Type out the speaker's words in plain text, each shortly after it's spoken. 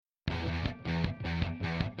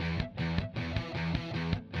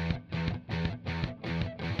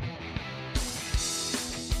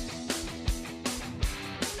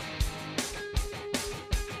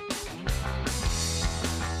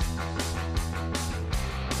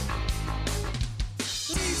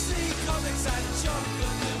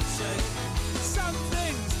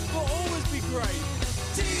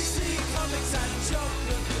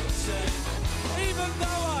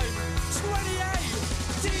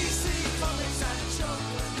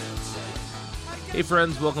Hey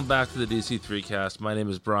friends, welcome back to the DC3cast. My name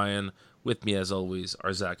is Brian. With me as always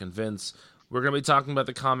are Zach and Vince. We're going to be talking about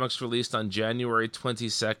the comics released on January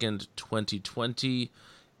 22nd, 2020.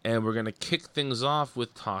 And we're going to kick things off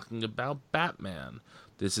with talking about Batman.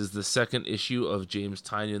 This is the second issue of James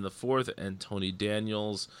Tynion IV and Tony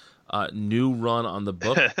Daniels' new run on the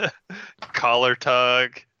book. Collar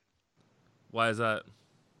tug. Why is that?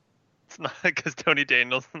 It's not because Tony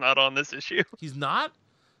Daniels is not on this issue. He's not?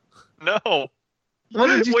 No. What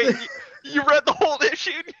did you Wait, you read the whole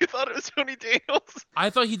issue and you thought it was Tony Daniels? I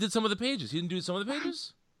thought he did some of the pages. He didn't do some of the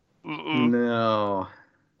pages? No.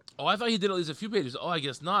 Oh, I thought he did at least a few pages. Oh, I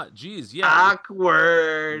guess not. Jeez, yeah.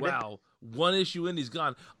 Awkward. Wow. One issue in, he's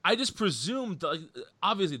gone. I just presumed, like,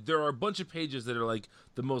 obviously, there are a bunch of pages that are, like,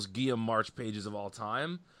 the most Guillaume March pages of all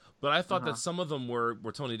time. But I thought that some of them were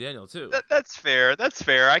Tony Daniel, too. That's fair. That's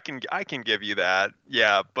fair. I can give you that.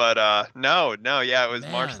 Yeah, but no, yeah, it was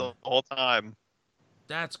Man. March the whole time.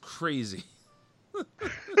 That's crazy.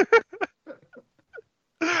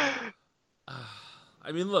 I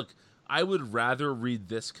mean, look, I would rather read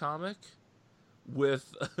this comic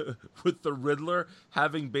with the Riddler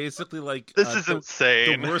having basically like This is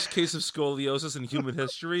insane. the worst case of scoliosis in human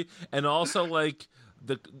history, and also like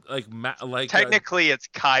Technically, it's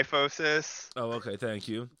kyphosis. oh, okay, thank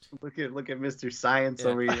you. Look at Mr. Science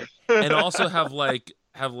over here. And also have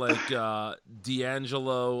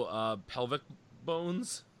D'Angelo pelvic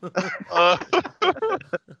bones.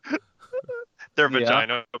 They're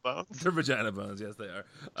vagina bones. They're vagina bones, yes, they are.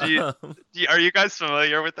 Are you guys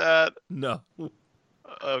familiar with that? No.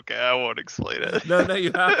 Okay, I won't explain it. No,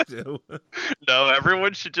 you have to. No,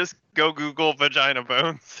 everyone should just go Google vagina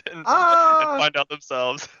bones and find out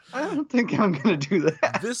themselves. I don't think I'm gonna do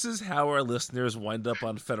that. This is how our listeners wind up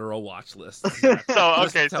on federal watch lists. So tell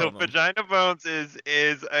them. vagina bones is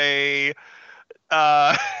a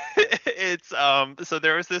it's so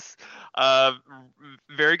there was this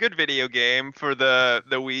very good video game for the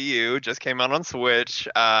Wii U, just came out on Switch,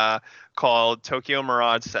 called Tokyo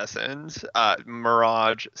Mirage Sessions.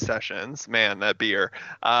 Man, that beer.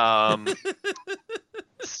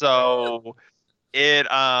 So it's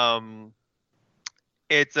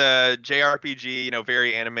a JRPG,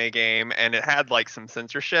 very anime game, and it had like some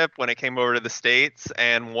censorship when it came over to the States,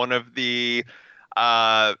 and one of the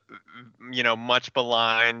much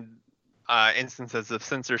maligned instances of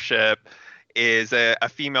censorship is a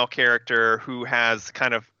female character who has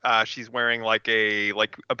kind of she's wearing like a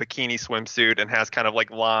bikini swimsuit and has kind of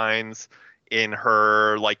like lines in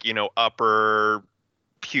her upper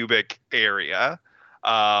pubic area,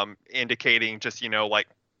 indicating just I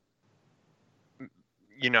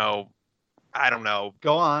don't know.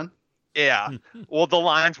 Go on. Yeah. Well, the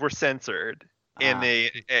lines were censored in the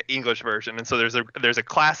English version, and so there's a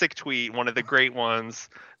classic tweet, one of the great ones,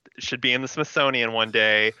 should be in the Smithsonian one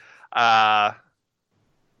day,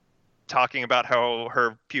 talking about how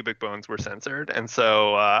her pubic bones were censored, and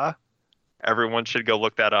so everyone should go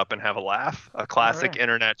look that up and have a laugh. A classic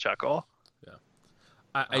internet chuckle. Yeah,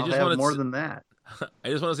 I I'll just have want more than that. I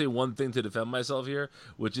just want to say one thing to defend myself here,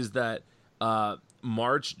 which is that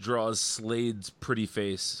March draws Slade's pretty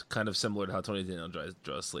face, kind of similar to how Tony Daniel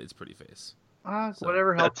draws Slade's pretty face. So,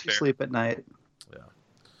 whatever helps you fair. sleep at night.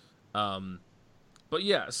 Yeah. But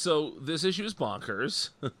yeah, so this issue is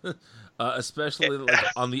bonkers, especially like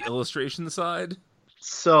on the illustration side.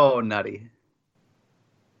 So nutty.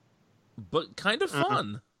 But kind of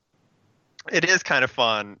fun. It is kind of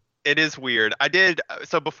fun. It is weird.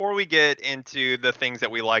 So before we get into the things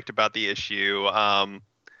that we liked about the issue, I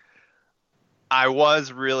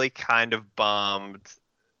was really kind of bummed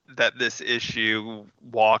that this issue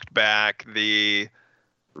walked back the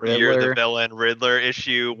Year the Villain Riddler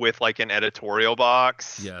issue with like an editorial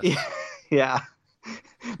box. Yes. Yeah.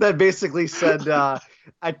 That basically said, I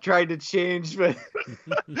tried to change, but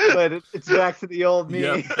it's back to the old me.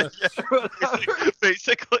 Yep.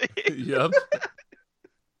 Basically. Yep.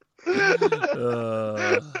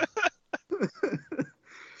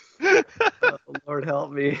 Lord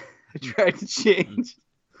help me. I tried to change.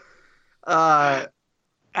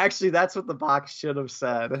 Actually, that's what the box should have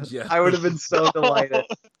said. Yeah. I would have been so delighted.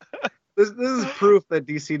 This is proof that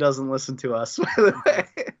DC doesn't listen to us, by the way.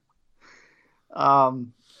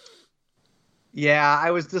 Yeah,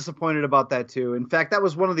 I was disappointed about that too. In fact, that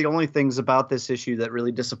was one of the only things about this issue that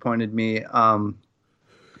really disappointed me.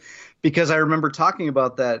 Because I remember talking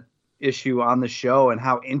about that issue on the show and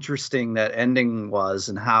how interesting that ending was,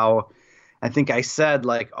 and how I think I said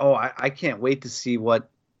like, oh, I can't wait to see what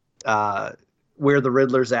where the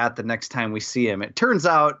Riddler's at the next time we see him. It turns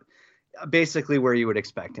out basically where you would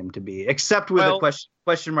expect him to be, except with a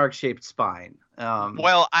question mark shaped spine.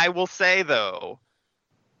 Well, I will say though,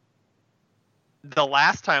 the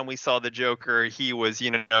last time we saw the Joker, he was,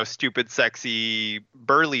 stupid, sexy,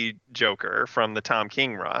 burly Joker from the Tom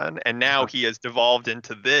King run, and now he has devolved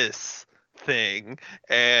into this thing,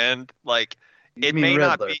 and like it may Riddler.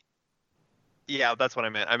 not be. Yeah, that's what I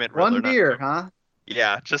meant. I meant Riddler. One beer, huh?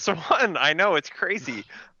 Yeah, just one. I know, it's crazy.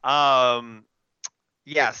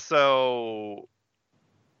 Yeah. So,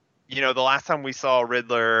 the last time we saw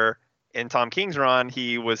Riddler in Tom King's run,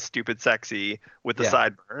 he was stupid, sexy with the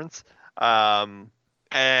sideburns. And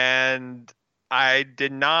I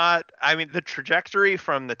did not. I mean, the trajectory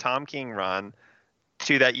from the Tom King run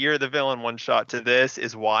to that Year of the Villain one shot to this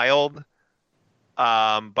is wild.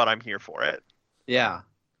 But I'm here for it. Yeah.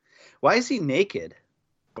 Why is he naked?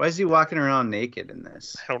 Why is he walking around naked in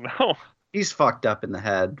this? I don't know. He's fucked up in the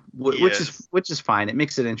head, which is fine. It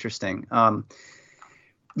makes it interesting.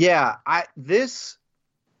 This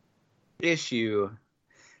issue.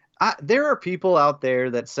 There are people out there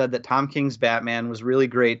that said that Tom King's Batman was really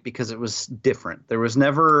great because it was different. There was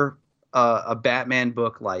never a Batman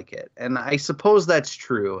book like it, and I suppose that's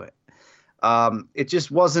true. It just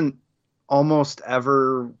wasn't almost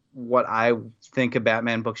ever what I think a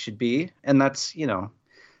Batman book should be, and that's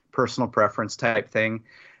personal preference type thing.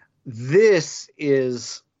 This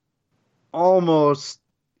is almost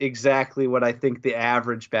exactly what I think the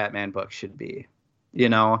average Batman book should be. This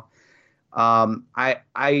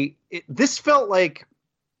felt like,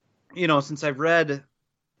 since I've read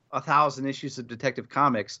 1,000 issues of Detective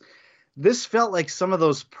Comics, this felt like some of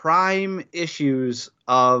those prime issues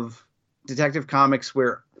of Detective Comics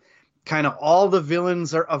where kind of all the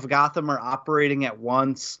villains of Gotham are operating at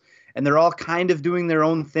once, and they're all kind of doing their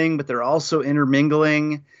own thing, but they're also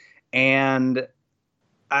intermingling, and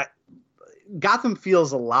Gotham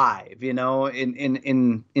feels alive,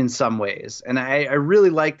 in some ways, and I really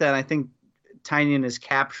like that. I think Tynion is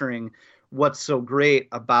capturing what's so great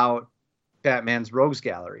about Batman's Rogues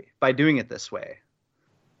Gallery by doing it this way.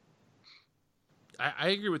 I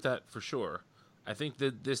agree with that for sure. I think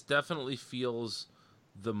that this definitely feels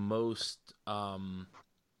the most. I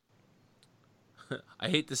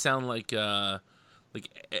hate to sound like every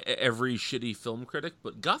shitty film critic,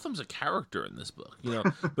 but Gotham's a character in this book,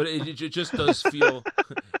 But it just does feel.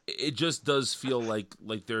 It just does feel like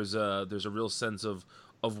there's a real sense of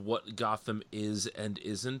what Gotham is and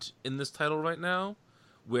isn't in this title right now,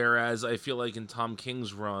 whereas I feel like in Tom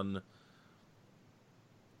King's run,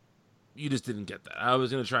 you just didn't get that. I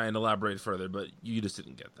was going to try and elaborate further, but you just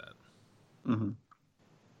didn't get that. Mm-hmm.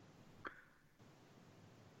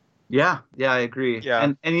 Yeah, I agree.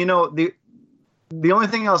 Yeah. And the only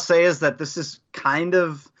thing I'll say is that this is kind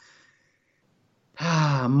of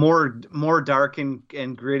more dark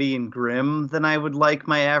and gritty and grim than I would like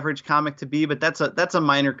my average comic to be, but that's a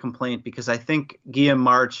minor complaint because I think Guillaume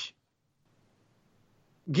March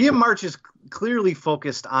is clearly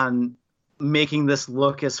focused on making this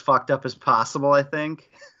look as fucked up as possible, I think.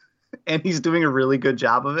 And he's doing a really good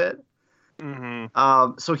job of it.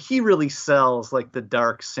 Mm-hmm. So he really sells like the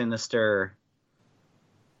dark, sinister.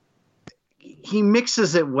 He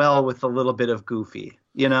mixes it well with a little bit of goofy,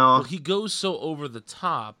 Well, he goes so over the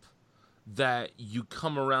top that you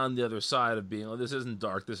come around the other side of being, this isn't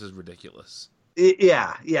dark, this is ridiculous.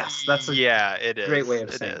 Yes, that's it is. Great way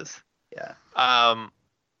of saying it. Is. Yeah.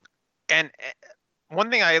 And one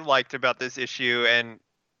thing I liked about this issue, and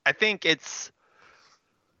I think it's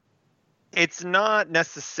not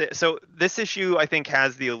necessary. So this issue, I think,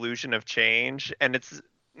 has the illusion of change, and it's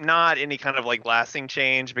not any kind of like lasting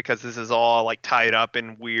change because this is all like tied up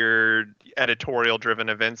in weird editorial driven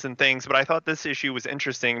events and things. But I thought this issue was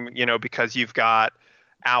interesting, because you've got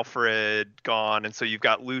Alfred gone, and so you've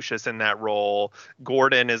got Lucius in that role.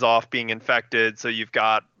 Gordon is off being infected, so you've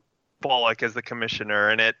got Bullock as the commissioner,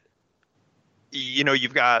 and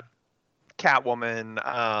you've got Catwoman,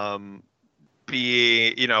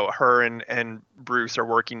 her and Bruce are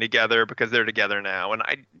working together because they're together now, and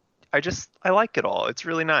I like it all. It's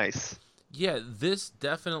really nice. Yeah, this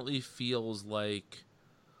definitely feels like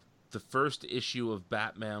the first issue of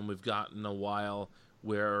Batman we've gotten in a while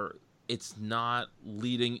where it's not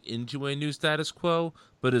leading into a new status quo,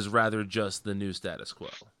 but is rather just the new status quo.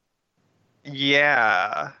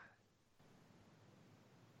 Yeah.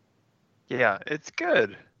 Yeah, it's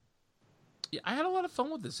good. Yeah, I had a lot of fun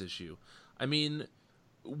with this issue. I mean,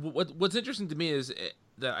 what's interesting to me is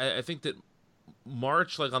that I think that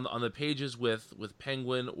March, like on the pages with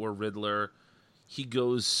Penguin or Riddler, he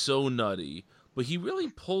goes so nutty, but he really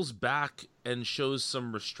pulls back and shows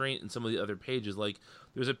some restraint in some of the other pages. Like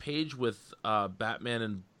there's a page with Batman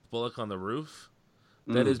and Bullock on the roof.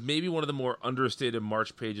 That is maybe one of the more understated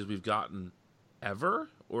March pages we've gotten ever,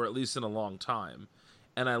 or at least in a long time.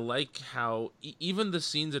 And I like how even the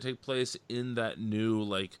scenes that take place in that new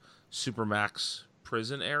like Supermax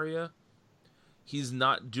prison area, he's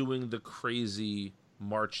not doing the crazy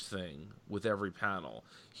March thing with every panel.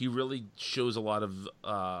 He really shows a lot of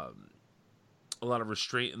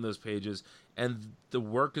restraint in those pages, and the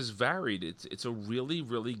work is varied. It's a really,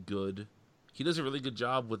 really good. He does a really good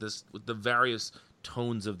job with the various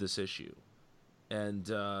tones of this issue, and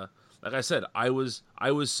like I said, I was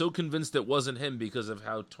so convinced it wasn't him because of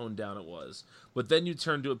how toned down it was. But then you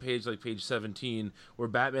turn to a page like page 17 where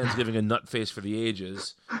Batman's giving a nut face for the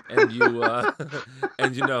ages, and you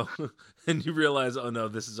and you realize, oh no,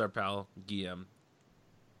 this is our pal Guillaume.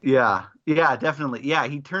 Yeah, definitely. Yeah,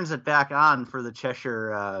 he turns it back on for the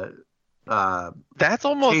Cheshire that's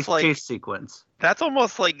almost chase sequence. That's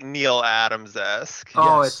almost like Neil Adams-esque.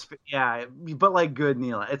 Oh, Yes. but like good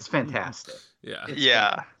Neil. It's fantastic. Yeah.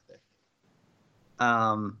 Yeah.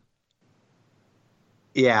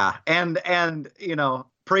 Yeah, and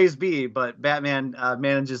praise be, but Batman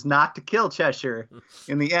manages not to kill Cheshire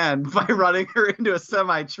in the end by running her into a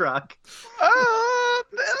semi truck. I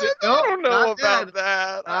don't know about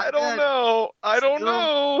that. I don't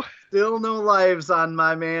know. Still no lives on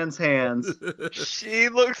my man's hands. She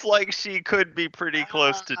looks like she could be pretty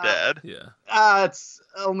close to dead. Yeah. It's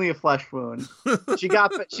only a flesh wound. She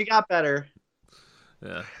got better.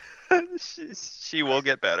 Yeah. She will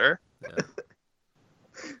get better. Yeah.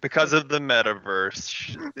 Because of the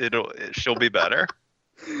metaverse, she'll be better.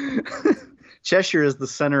 Cheshire is the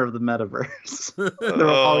center of the metaverse.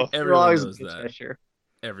 Everyone knows that. Cheshire.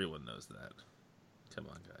 Everyone knows that. Come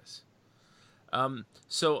on, guys.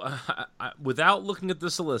 So without looking at the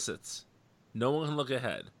solicits, no one can look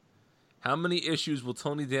ahead. How many issues will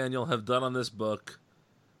Tony Daniel have done on this book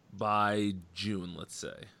by June, let's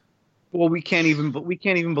say? Well, we can't even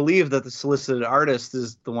believe that the solicited artist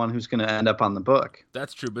is the one who's going to end up on the book.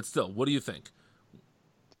 That's true, but still, what do you think?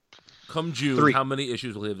 Come June, 3. How many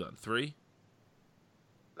issues will he have done? 3?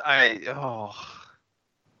 I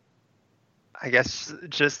guess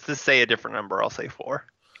just to say a different number, I'll say 4.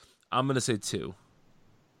 I'm gonna say 2.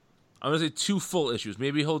 I'm gonna say 2 full issues.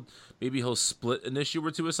 Maybe he'll split an issue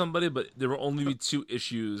or 2 with somebody, but there will only be 2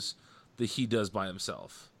 issues that he does by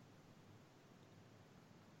himself.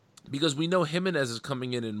 Because we know Jimenez is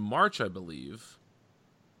coming in March, I believe,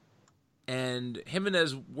 and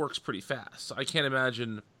Jimenez works pretty fast. So I can't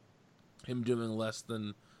imagine him doing less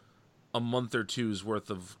than a month or two's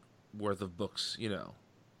worth of books,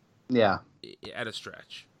 Yeah, at a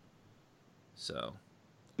stretch. So,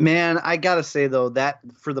 man, I gotta say though that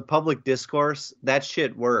for the public discourse, that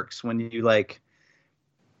shit works when you like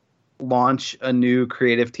launch a new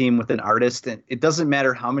creative team with an artist, and it doesn't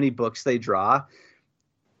matter how many books they draw.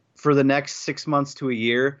 For the next 6 months to a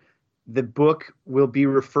year, the book will be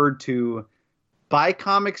referred to by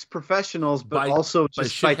comics professionals, but also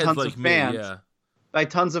just by tons of fans. Yeah. By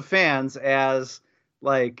tons of fans as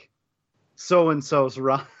like so and so's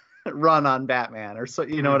run on Batman, or so,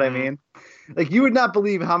 you know what I mean? Like, you would not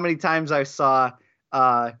believe how many times I saw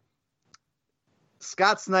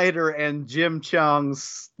Scott Snyder and Jim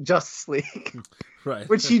Cheung's Justice League, right?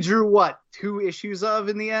 Which he drew 2 issues of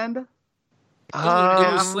in the end. It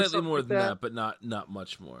was slightly more than that, but not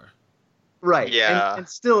much more. Right. Yeah. And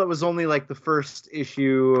still, it was only like the first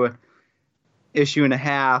issue and a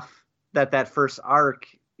half that first arc,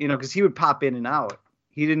 because he would pop in and out.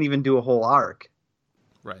 He didn't even do a whole arc.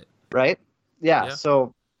 Right. Right. Yeah.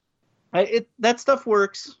 So that stuff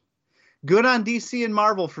works. Good on DC and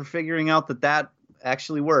Marvel for figuring out that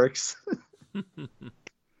actually works.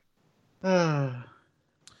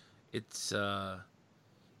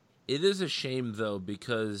 It is a shame, though,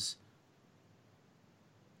 because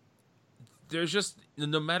there's just,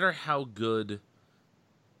 no matter how good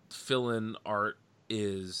fill-in art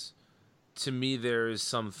is, to me there is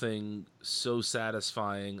something so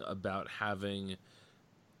satisfying about having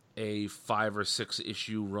a 5 or 6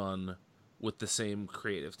 issue run with the same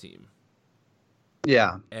creative team.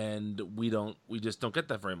 Yeah. And we just don't get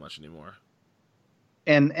that very much anymore.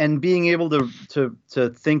 And being able to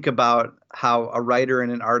think about how a writer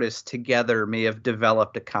and an artist together may have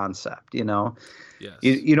developed a concept, Yes.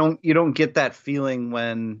 You don't get that feeling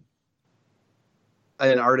when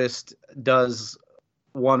an artist does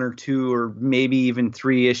 1 or 2 or maybe even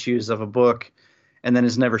 3 issues of a book and then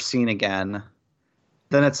is never seen again.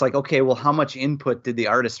 Then it's like, okay, well, how much input did the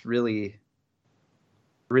artist really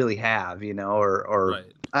have, or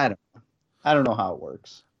right. I don't know how it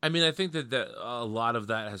works. I mean, I think that a lot of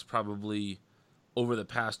that has probably, over the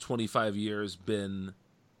past 25 years, been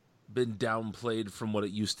been downplayed from what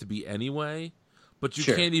it used to be anyway. But you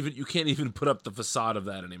Sure. can't even put up the facade of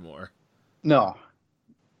that anymore. No.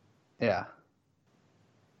 Yeah.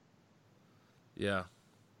 Yeah.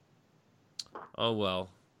 Oh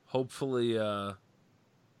well. Hopefully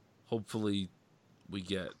we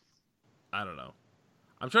get, I don't know.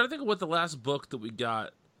 I'm trying to think of what the last book that we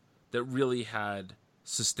got that really had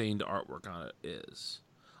sustained artwork on it is.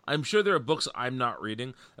 I'm sure there are books I'm not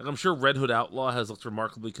reading. Like, I'm sure Red Hood Outlaw has looked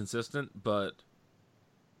remarkably consistent, but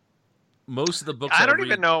most of the books I I don't read,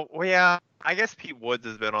 even know. Well, yeah, I guess Pete Woods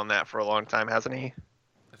has been on that for a long time, hasn't he?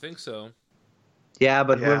 I think so. Yeah,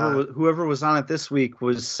 but Yeah. whoever was on it this week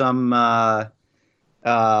was some who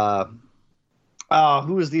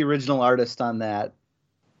was the original artist on that?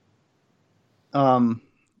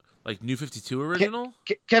 Like New 52 original?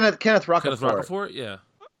 Kenneth Rocafort. Kenneth Rocafort? Yeah.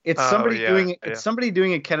 It's Oh, somebody yeah, doing yeah. somebody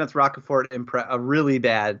doing a Kenneth Rocafort a really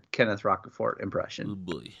bad Kenneth Rocafort Oh impression.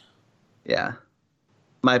 boy. Yeah.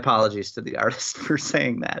 My apologies to the artist for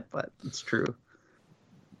saying that, but it's true.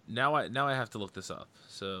 Now I have to look this up.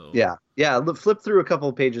 So Yeah. Flip through a couple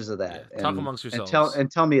of pages of that. Yeah, talk amongst yourselves.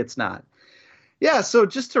 And tell me it's not. Yeah. So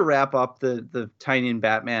just to wrap up the Tynion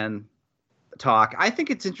Batman talk, I think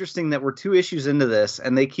it's interesting that we're 2 issues into this,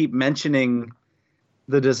 and they keep mentioning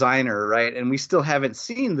the designer, right? And we still haven't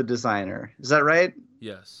seen the designer. Is that right?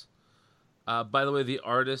 Yes. By the way, the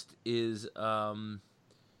artist is Paolo.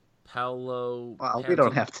 Well, we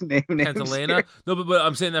don't have to name names Pantalena. here. No, but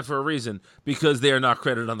I'm saying that for a reason, because they are not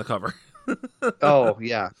credited on the cover. Oh,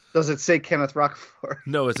 yeah. Does it say Kenneth Rocafort?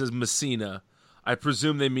 No, it says Messina. I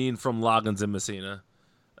presume they mean from Loggins and Messina.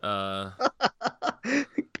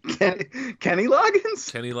 Kenny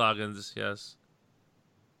Loggins? Kenny Loggins, yes.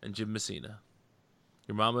 And Jim Messina.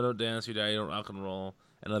 Your Mama Don't Dance, Your Daddy Don't Rock and Roll,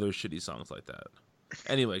 and other shitty songs like that.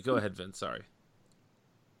 Anyway, go ahead, Vince. Sorry.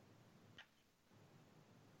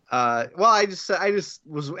 Well, I just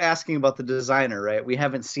was asking about the designer, right? We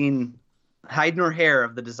haven't seen hide nor hair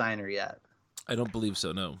of the designer yet. I don't believe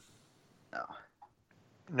so, no.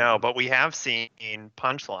 No, but we have seen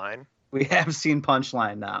Punchline. We have seen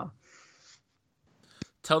Punchline now.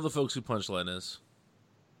 Tell the folks who Punchline is.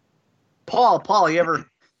 Paul, you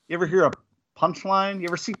ever hear a Punchline? You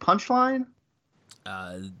ever see Punchline?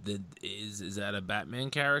 Is that a Batman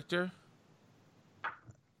character?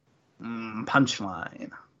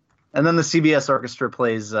 Punchline. And then the CBS Orchestra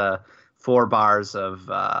plays 4 bars of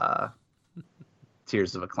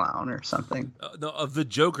Tears of a Clown or something. No, of The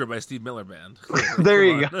Joker by Steve Miller Band. There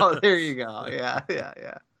you go. There you go. Yeah.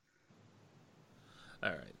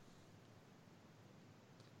 All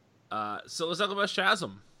right. So let's talk about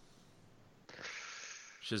Shazam.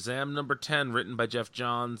 Shazam number 10, written by Jeff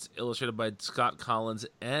Johns, illustrated by Scott Collins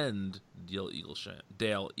and Dale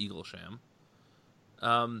Eaglesham.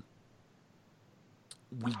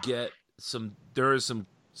 We get there is some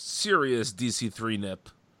serious DC3 nip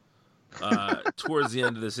towards the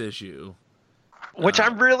end of this issue. Which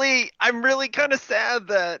I'm really kind of sad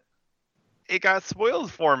that it got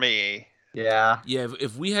spoiled for me. Yeah. Yeah,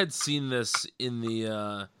 if we had seen this in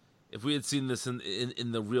the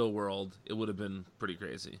in the real world, it would have been pretty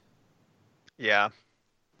crazy. Yeah.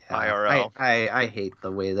 IRL. I hate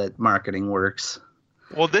the way that marketing works.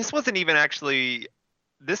 Well, this wasn't even actually.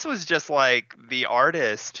 This was just like the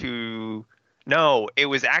artist who. No, it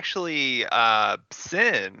was actually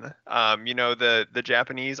Sin. The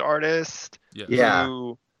Japanese artist. Yes. Yeah.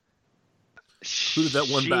 Who did that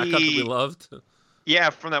one back up that we loved?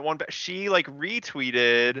 Yeah, from that one. She like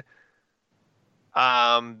retweeted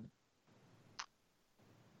an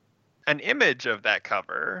image of that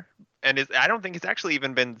cover, and I don't think it's actually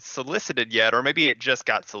even been solicited yet, or maybe it just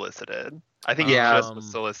got solicited. I think it just was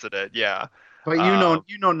solicited. Yeah. But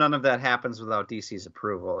you know none of that happens without DC's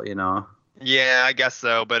approval, you know. Yeah, I guess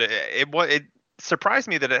so, but it surprised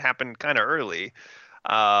me that it happened kind of early.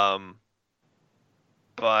 But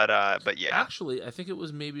yeah. Actually, I think it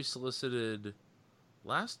was maybe solicited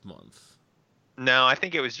last month. No, I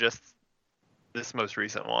think it was just this most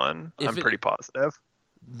recent one. I'm pretty positive.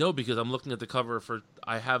 No, because I'm looking at the cover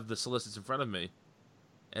I have the solicits in front of me,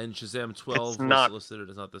 and Shazam 12 was solicited.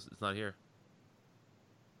 It's not here.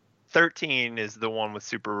 13 is the one with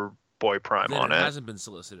Superboy Prime then on it. It Hasn't been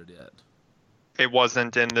solicited yet. It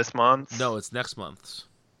wasn't in this month? No, it's next month's.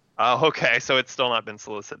 Oh, okay. So it's still not been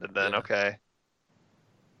solicited then. Yeah. Okay.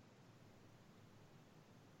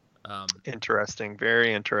 Interesting.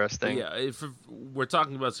 Very interesting. Yeah, if we're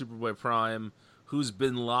talking about Superboy Prime, who's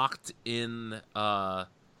been locked in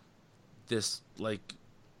this like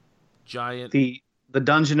giant the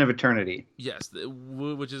Dungeon of Eternity. Yes,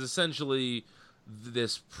 which is essentially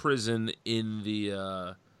this prison in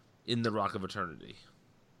the Rock of Eternity.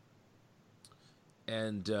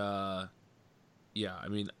 And yeah, I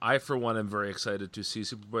mean, I for one am very excited to see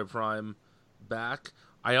Superboy Prime back.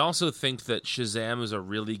 I also think that Shazam is a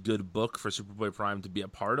really good book for Superboy Prime to be a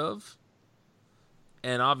part of.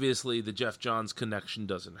 And obviously the Jeff Johns connection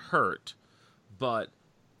doesn't hurt, but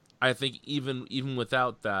I think even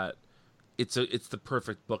without that, it's the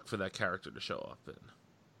perfect book for that character to show up in.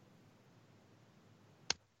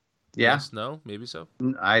 Yeah. Yes, no, maybe so.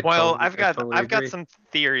 I I've got agree. some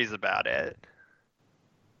theories about it.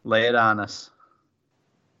 Lay it on us.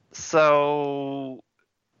 So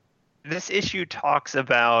this issue talks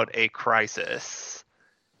about a crisis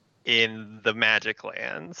in the Magic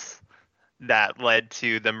Lands that led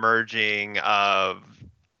to the merging of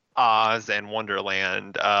Oz and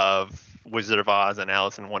Wonderland, of Wizard of Oz and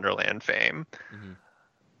Alice in Wonderland fame. Mm-hmm.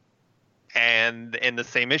 And in the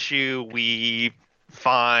same issue, we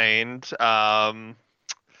find,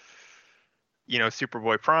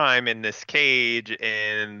 Superboy Prime in this cage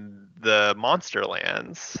in the Monster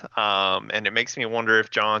Lands, and it makes me wonder if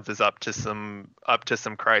Johns is up to some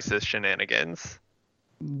crisis shenanigans.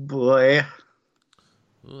 Boy.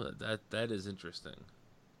 Ooh, that is interesting.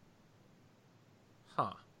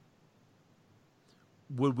 Huh.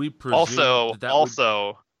 Would we presume Also,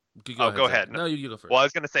 go ahead. No, you go first. Well, I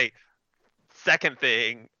was gonna say, second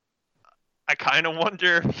thing, I kind of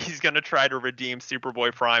wonder if he's gonna try to redeem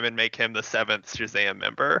Superboy Prime and make him the 7th Shazam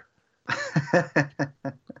member.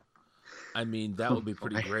 I mean, that would be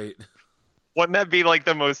pretty great. Wouldn't that be like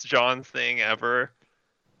the most Johns thing ever?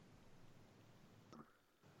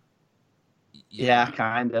 Yeah,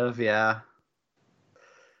 kind of. Yeah.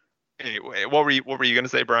 Anyway, what were you gonna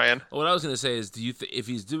say, Brian? What I was going to say is, if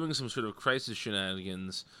he's doing some sort of crisis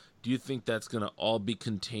shenanigans, do you think that's going to all be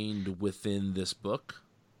contained within this book?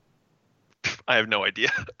 I have no idea.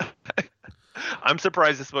 I'm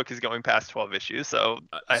surprised this book is going past 12 issues, so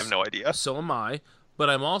I have no idea. So am I. But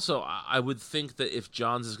I would think that if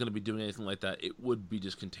Johns is going to be doing anything like that, it would be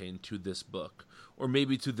just contained to this book, or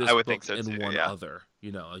maybe to this book think so and too, one yeah. other.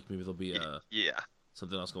 Like maybe there'll be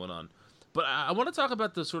something else going on. But I want to talk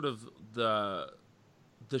about the sort of the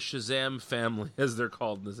Shazam family, as they're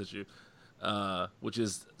called in this issue, which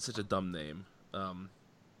is such a dumb name.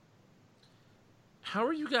 How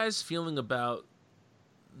are you guys feeling about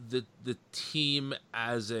the team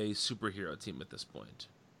as a superhero team at this point?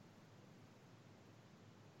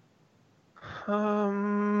 I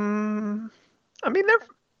mean,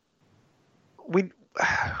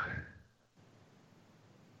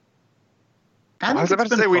 I was about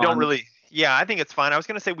to say we don't really. Yeah, I think it's fine. I was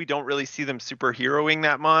going to say we don't really see them superheroing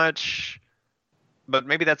that much, but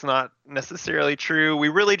maybe that's not necessarily true. We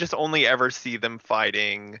really just only ever see them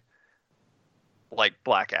fighting like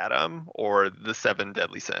Black Adam or the 7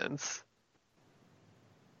 Deadly Sins.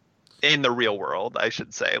 In the real world, I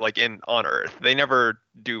should say, like on Earth. They never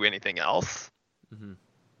do anything else. Mm-hmm.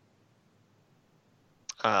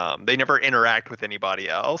 They never interact with anybody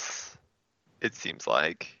else, it seems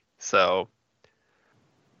like. So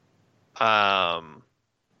I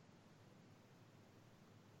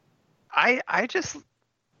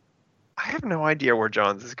have no idea where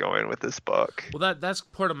Johns is going with this book. Well, that's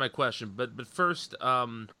part of my question. But first,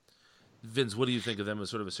 Vince, what do you think of them as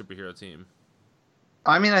sort of a superhero team?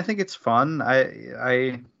 I mean, I think it's fun.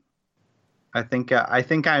 I think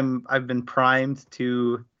I've been primed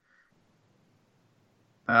to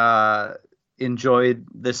enjoy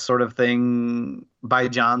this sort of thing by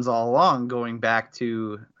Johns all along, going back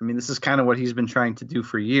to, I mean, this is kind of what he's been trying to do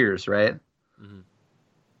for years, right?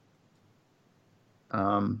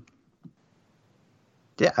 Mm-hmm.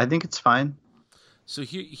 Yeah, I think it's fine. So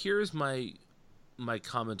here's my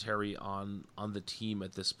commentary on the team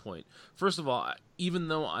at this point. First of all, even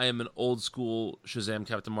though I am an old school Shazam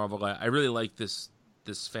Captain Marvel guy, I really like this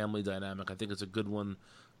family dynamic. I think it's a good one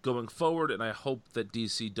going forward, and I hope that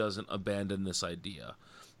DC doesn't abandon this idea.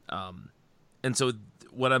 And so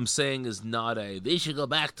what I'm saying is not they should go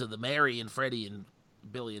back to the Mary and Freddie and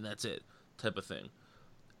Billy and that's it type of thing.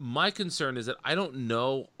 My concern is that I don't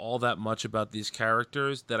know all that much about these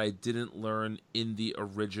characters that I didn't learn in the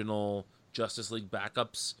original Justice League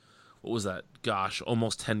backups. What was that? Gosh,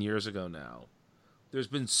 almost 10 years ago now. There's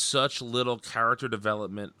been such little character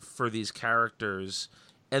development for these characters,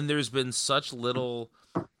 and there's been such little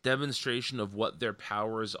demonstration of what their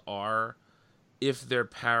powers are if their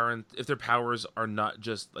powers are not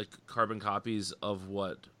just like carbon copies of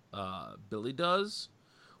what Billy does.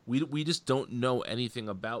 We just don't know anything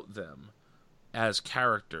about them as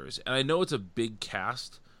characters. And I know it's a big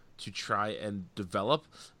cast to try and develop,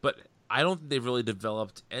 but I don't think they've really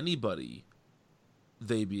developed anybody,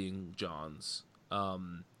 they being Johns,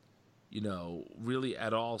 really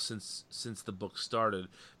at all since the book started.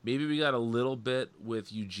 Maybe we got a little bit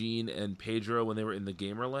with Eugene and Pedro when they were in the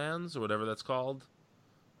Gamerlands or whatever that's called.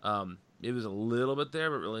 It was a little bit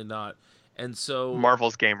there, but really not. And so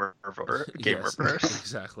Marvel's yes, Gamerverse.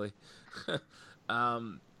 exactly.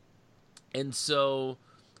 And so,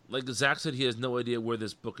 like Zach said, he has no idea where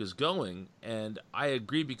this book is going, and I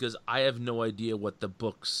agree because I have no idea what the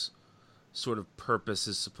book's sort of purpose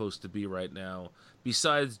is supposed to be right now,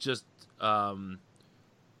 besides just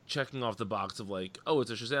checking off the box of like, oh,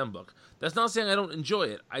 it's a Shazam book. That's not saying I don't enjoy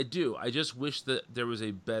it. I do. I just wish that there was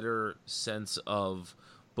a better sense of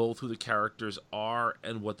both who the characters are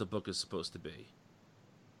and what the book is supposed to be.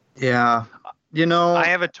 Yeah. I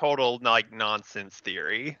have a total like nonsense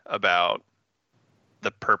theory about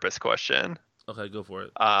the purpose question. Okay, go for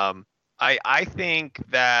it. I think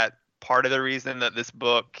that part of the reason that this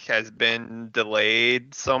book has been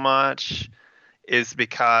delayed so much is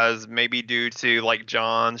because maybe due to like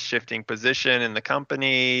John's shifting position in the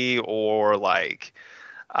company, or like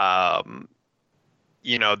the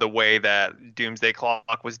way that Doomsday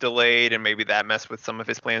Clock was delayed, and maybe that messed with some of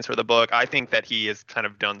his plans for the book. I think that he has kind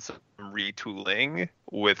of done some retooling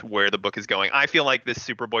with where the book is going. I feel like this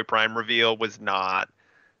Superboy Prime reveal was not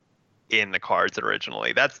in the cards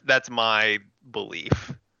originally. That's my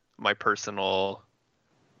belief, my personal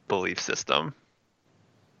belief system.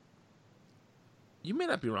 You may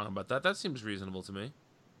not be wrong about that. That seems reasonable to me.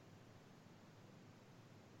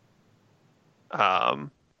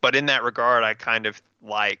 But in that regard, I kind of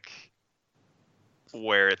like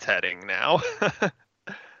where it's heading now.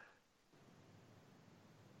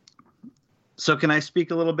 So can I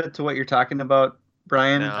speak a little bit to what you're talking about,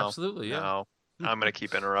 Brian? No, Absolutely, yeah. No, I'm going to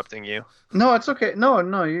keep interrupting you. No, it's okay.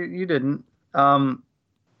 No, you didn't.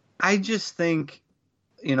 I just think,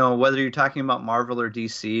 whether you're talking about Marvel or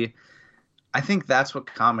DC, I think that's what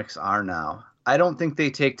comics are now. I don't think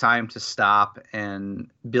they take time to stop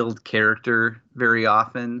and build character very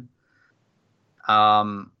often.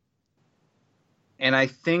 And I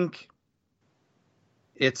think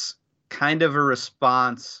it's kind of a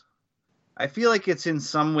response. I feel like it's in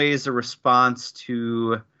some ways a response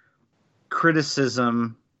to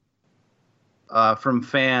criticism from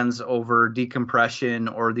fans over decompression,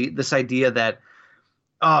 or this idea that,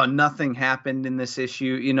 oh, nothing happened in this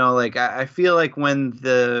issue. I feel like when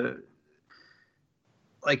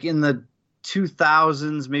in the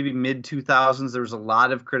 2000s, maybe mid 2000s, there was a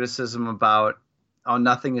lot of criticism about, oh,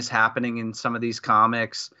 nothing is happening in some of these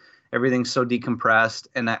comics. Everything's so decompressed.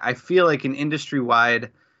 And I feel like an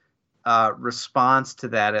industry-wide response to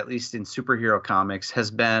that, at least in superhero comics,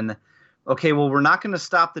 has been, okay, well, we're not going to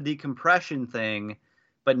stop the decompression thing,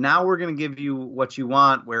 but now we're going to give you what you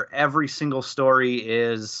want, where every single story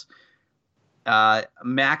is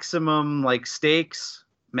maximum like stakes,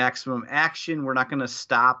 maximum action. We're not going to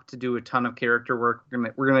stop to do a ton of character work.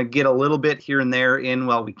 We're going to get a little bit here and there in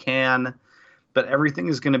while we can, but everything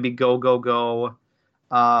is going to be go, go, go.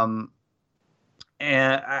 And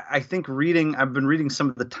I think I've been reading some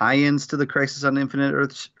of the tie-ins to the Crisis on Infinite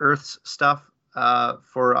Earths stuff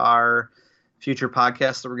for our future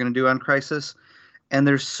podcast that we're going to do on Crisis. And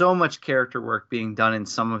there's so much character work being done in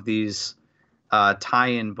some of these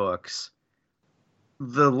tie-in books,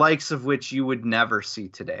 the likes of which you would never see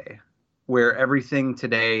today, where everything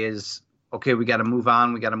today is, okay, we got to move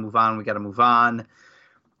on, we got to move on, we got to move on.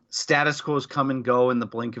 Status quos come and go in the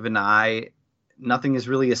blink of an eye. Nothing is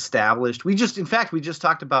really established. We just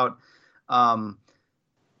talked about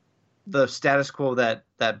the status quo that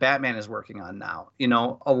Batman is working on now.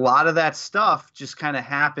 A lot of that stuff just kind of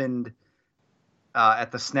happened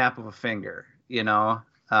at the snap of a finger, and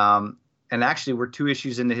actually we're 2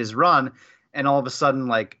 issues into his run, and all of a sudden,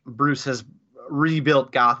 like, Bruce has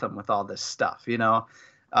rebuilt Gotham with all this stuff, none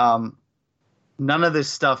of this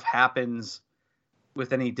stuff happens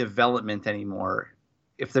with any development anymore.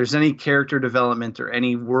 If there's any character development or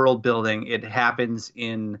any world building, it happens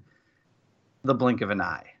in the blink of an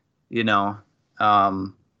eye,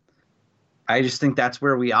 I just think that's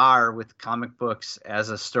where we are with comic books as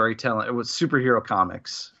a storytelling, with superhero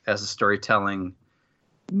comics as a storytelling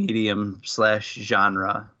medium /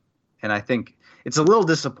 genre. And I think it's a little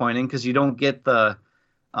disappointing because you don't get the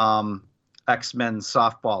X-Men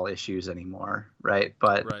softball issues anymore, right?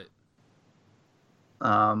 But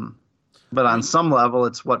on some level,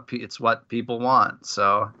 it's what people want.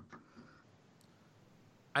 So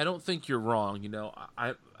I don't think you're wrong.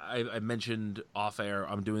 I mentioned off air,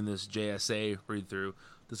 I'm doing this JSA read through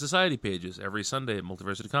the Society pages every Sunday at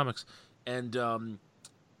Multiversity Comics, and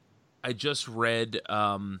I just read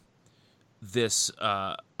this.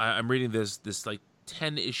 I'm reading this like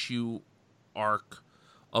 10 issue arc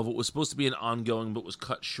of what was supposed to be an ongoing but was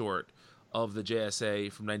cut short of the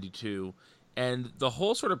JSA from 92. And the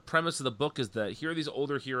whole sort of premise of the book is that here are these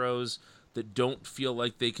older heroes that don't feel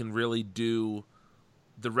like they can really do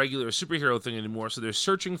the regular superhero thing anymore, so they're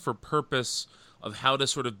searching for purpose of how to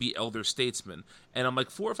sort of be elder statesmen. And I'm like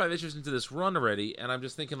 4 or 5 issues into this run already, and I'm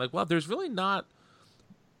just thinking like, wow, there's not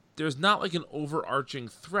like an overarching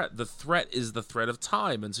threat. The threat is the threat of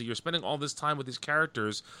time. And so you're spending all this time with these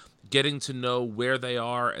characters, getting to know where they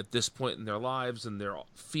are at this point in their lives and their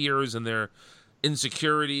fears and their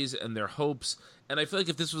insecurities and their hopes. And I feel like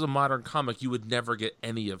if this was a modern comic, you would never get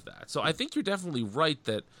any of that. So I think you're definitely right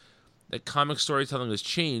that comic storytelling has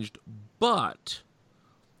changed, but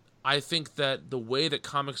I think that the way that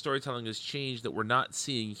comic storytelling has changed that we're not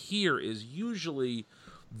seeing here is usually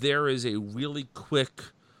there is a really quick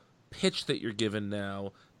pitch that you're given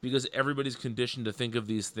now because everybody's conditioned to think of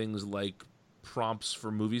these things like prompts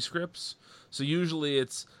for movie scripts. So usually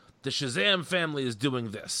it's the Shazam family is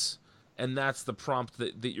doing this, and that's the prompt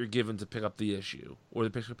that you're given to pick up the issue or to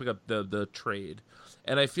pick up the trade.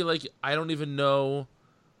 And I feel like I don't even know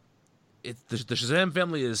the Shazam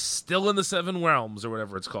family is still in the Seven Realms or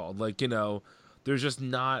whatever it's called. Like, there's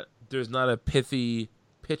not a pithy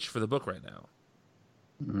pitch for the book right now.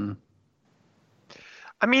 Mm-hmm.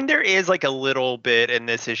 I mean, there is like a little bit in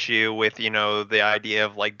this issue with, the idea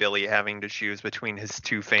of like Billy having to choose between his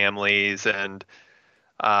two families and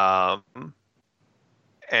the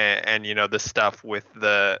stuff with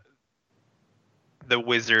the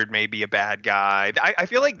wizard may be a bad guy. I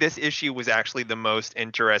feel like this issue was actually the most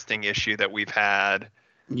interesting issue that we've had.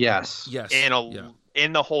 Yes.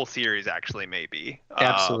 In the whole series, actually, maybe.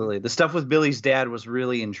 Absolutely. The stuff with Billy's dad was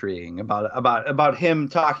really intriguing about him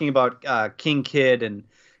talking about King Kid and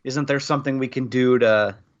isn't there something we can do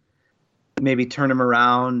to maybe turn him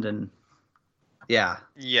around and yeah.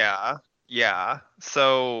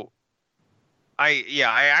 So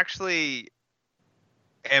I actually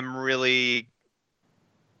am really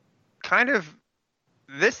kind of,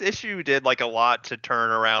 this issue did like a lot to turn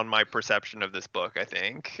around my perception of this book, I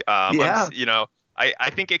think. I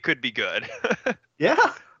think it could be good.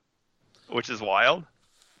 Yeah. Which is wild.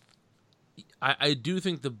 I do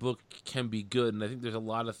think the book can be good, and I think there's a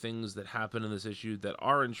lot of things that happen in this issue that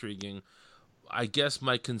are intriguing. I guess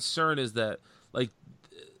my concern is that, like,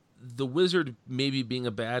 the wizard maybe being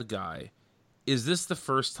a bad guy, is this the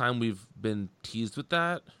first time we've been teased with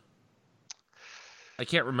that? I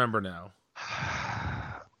can't remember now.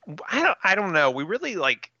 I don't know. We really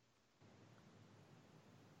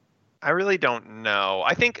I really don't know.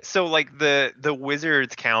 I think so. Like the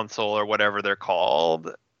Wizards Council or whatever they're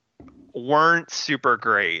called weren't super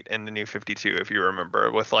great in the New 52, if you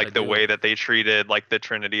remember, with like the way that they treated like the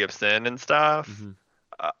Trinity of Sin and stuff.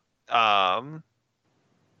 Mm-hmm.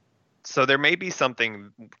 So there may be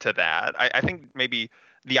something to that. I think maybe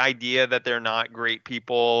the idea that they're not great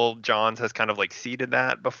people, Johns has kind of like seeded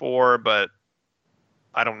that before, but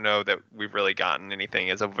I don't know that we've really gotten anything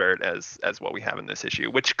as overt as what we have in this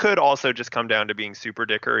issue, which could also just come down to being super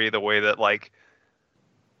dickery, the way that like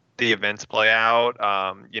the events play out.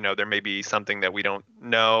 There may be something that we don't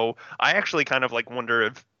know. I actually kind of like wonder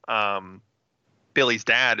if Billy's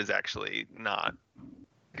dad is actually not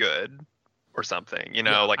good or something,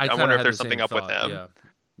 I wonder if there's something up with them.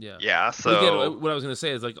 Yeah. So again, what I was going to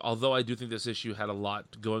say is like, although I do think this issue had a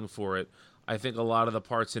lot going for it, I think a lot of the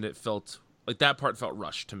parts in it felt like that part felt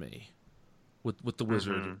rushed to me with the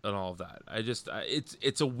wizard and all of that.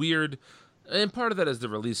 It's a weird, and part of that is the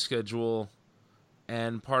release schedule,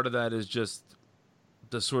 and part of that is just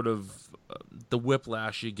the sort of the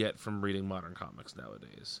whiplash you get from reading modern comics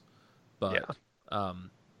nowadays. But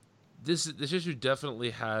this issue definitely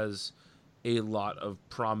has a lot of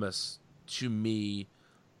promise to me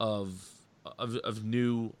of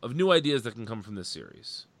new ideas that can come from this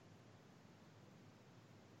series.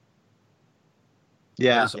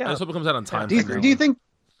 Yeah. I just hope it comes out on time. Do you think?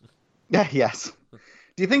 Yeah. Yes.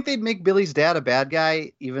 Do you think they'd make Billy's dad a bad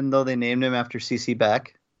guy, even though they named him after C.C.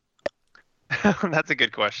 Beck? That's a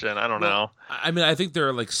good question. I don't know. I mean, I think there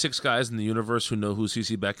are like 6 guys in the universe who know who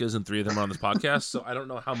C.C. Beck is, and 3 of them are on this podcast. So I don't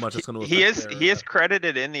know how much it's going to affect. He is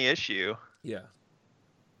credited in the issue. Yeah.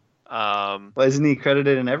 Well, isn't he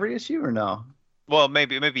credited in every issue or no? Well,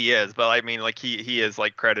 maybe he is, but I mean, like he is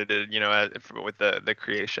like credited, with the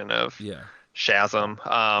creation of Shazam.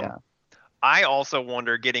 I also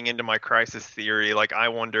wonder, getting into my crisis theory, like I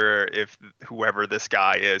wonder if whoever this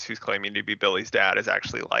guy is who's claiming to be Billy's dad is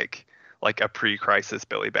actually like a pre-crisis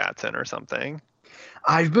Billy Batson or something.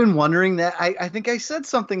 I've been wondering that. I think I said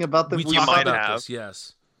something about the. We might have. This,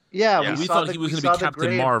 yes. Yeah, Yeah. We saw thought he was we going to saw be the Captain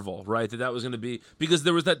grave. Marvel, right? That was going to be because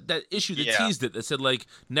there was that issue that Yeah. teased it that said like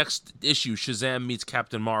next issue Shazam meets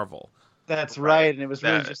Captain Marvel. That's Right. right, and it was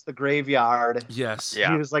really That- just the graveyard. Yes.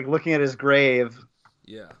 Yeah. He was like looking at his grave,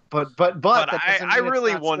 Yeah. but But that doesn't I mean it's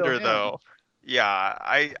really not still wonder him. though. Yeah,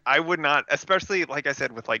 I would not, especially like I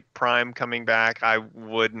said with like Prime coming back, I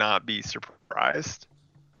would not be surprised.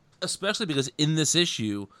 Especially because in this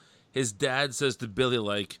issue, his dad says to Billy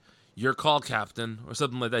like, "Your call, Captain," or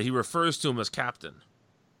something like that. He refers to him as Captain.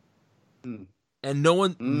 Hmm. And no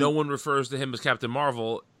one refers to him as Captain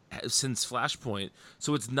Marvel since Flashpoint.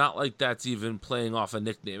 So it's not like that's even playing off a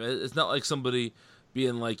nickname. It's not like somebody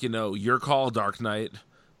being like, your call, Dark Knight,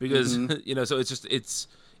 because so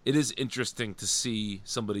it is interesting to see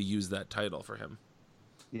somebody use that title for him.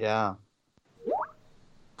 Yeah.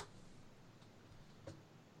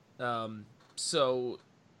 So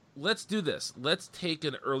let's do this. Let's take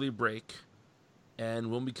an early break,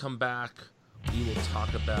 and when we come back, we will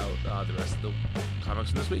talk about the rest of the comics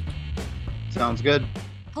from this week. Sounds good.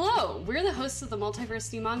 Hello, we're the hosts of the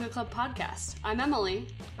Multiversity Manga Club podcast. I'm Emily.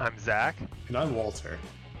 I'm Zach. And I'm Walter.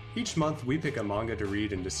 Each month, we pick a manga to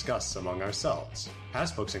read and discuss among ourselves.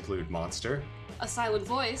 Past books include Monster, A Silent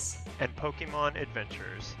Voice. And Pokemon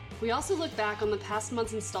Adventures. We also look back on the past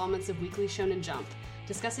month's installments of Weekly Shonen Jump,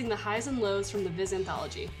 discussing the highs and lows from the Viz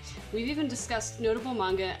anthology. We've even discussed notable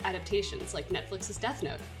manga adaptations like Netflix's Death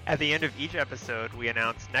Note. At the end of each episode, we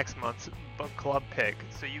announce next month's book club pick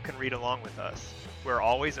so you can read along with us. We're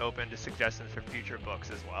always open to suggestions for future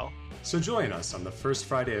books as well. So join us on the first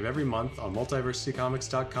Friday of every month on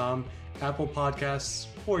multiversitycomics.com, Apple Podcasts,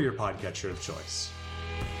 or your podcatcher of choice.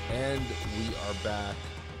 And we are back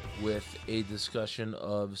with a discussion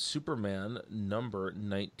of Superman number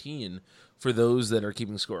 19. For those that are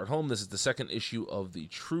keeping score at home, this is the second issue of the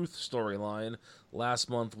Truth storyline. Last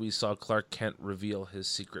month, we saw Clark Kent reveal his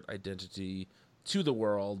secret identity to the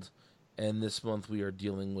world, and this month we are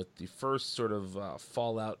dealing with the first sort of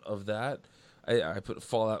fallout of that. I put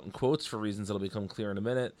fallout in quotes for reasons that'll become clear in a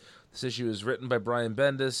minute. This issue is written by Brian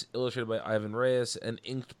Bendis, illustrated by Ivan Reyes, and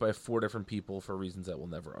inked by 4 different people for reasons that we'll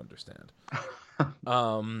never understand.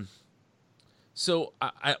 So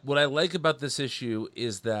what I like about this issue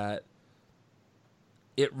is that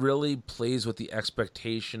it really plays with the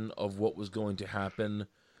expectation of what was going to happen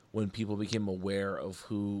when people became aware of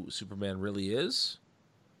who Superman really is.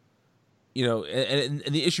 And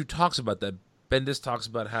the issue talks about that. Bendis talks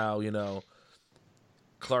about how,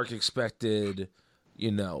 Clark expected,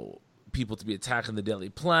 people to be attacking the Daily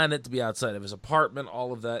Planet, to be outside of his apartment,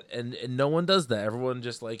 all of that. And no one does that. Everyone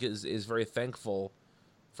just is very thankful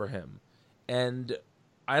for him. And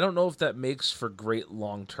I don't know if that makes for great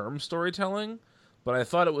long-term storytelling, but I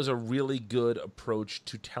thought it was a really good approach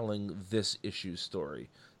to telling this issue's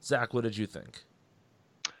story. Zach, what did you think?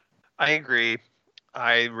 I agree.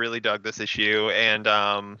 I really dug this issue, and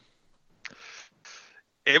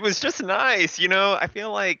it was just nice. I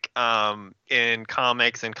feel like in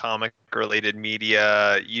comics and comic-related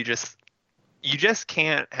media, you just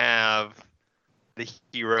can't have the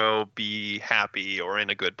hero be happy or in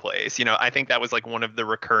a good place. I think that was like one of the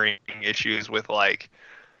recurring issues with like,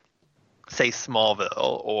 say,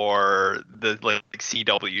 Smallville or the like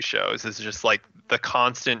CW shows is just like the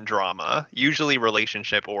constant drama, usually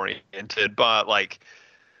relationship oriented, but like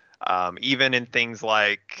even in things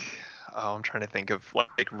like I'm trying to think of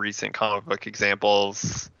like recent comic book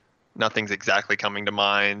examples. Nothing's exactly coming to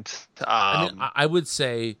mind. I would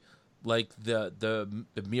say like the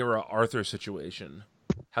Mira Arthur situation,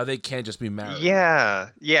 how they can't just be married. Yeah,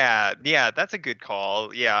 that's a good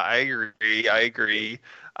call. Yeah, I agree.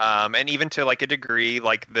 And even to like a degree,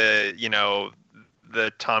 like the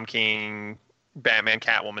Tom King Batman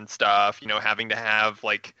Catwoman stuff, having to have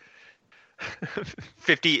like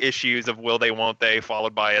 50 issues of will they won't they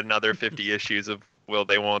followed by another 50 issues of will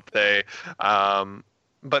they won't they.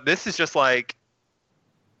 But this is just like,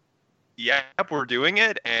 yep, we're doing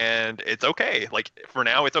it and it's okay. Like for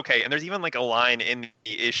now it's okay. And there's even like a line in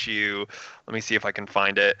the issue, let me see if I can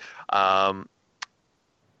find it.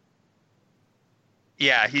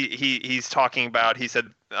 Yeah, he's talking about, he said,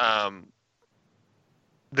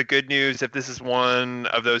 the good news, if this is one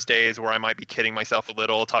of those days where I might be kidding myself a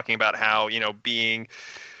little, talking about how, being,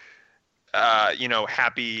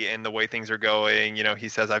 happy in the way things are going, he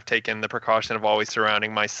says, I've taken the precaution of always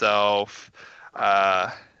surrounding myself,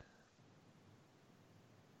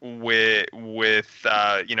 with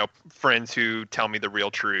friends who tell me the real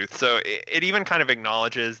truth. So it even kind of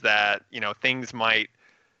acknowledges that, things might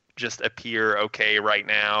just appear okay right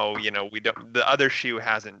now. The other shoe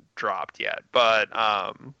hasn't dropped yet, but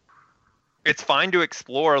it's fine to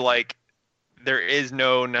explore like there is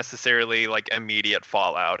no necessarily like immediate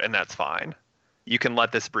fallout, and that's fine. You can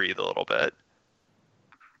let this breathe a little bit.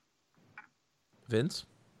 Vince?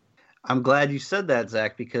 I'm glad you said that,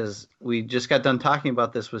 Zach, because we just got done talking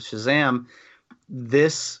about this with Shazam.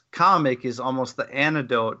 This comic is almost the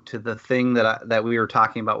antidote to the thing that we were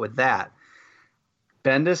talking about with that.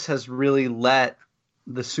 Bendis has really let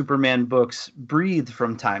the Superman books breathe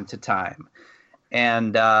from time to time.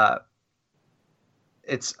 And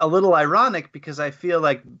it's a little ironic because I feel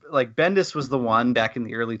like Bendis was the one back in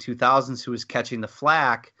the early 2000s who was catching the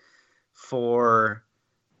flack for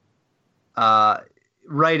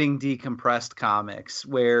writing decompressed comics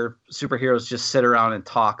where superheroes just sit around and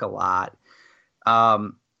talk a lot. I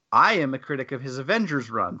am a critic of his Avengers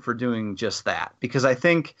run for doing just that because I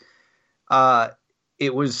think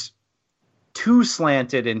it was too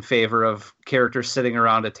slanted in favor of characters sitting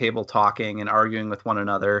around a table talking and arguing with one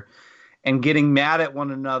another and getting mad at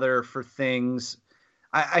one another for things.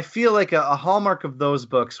 I feel like a hallmark of those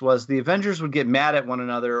books was the Avengers would get mad at one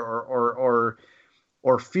another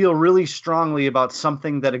or feel really strongly about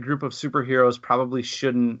something that a group of superheroes probably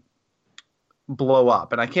shouldn't blow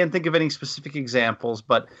up. And I can't think of any specific examples,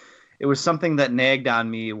 but it was something that nagged on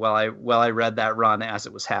me while I read that run as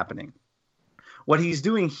it was happening. What he's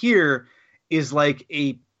doing here is like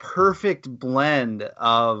a perfect blend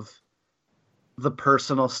of the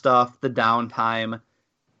personal stuff, the downtime,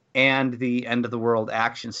 and the end of the world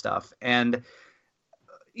action stuff. And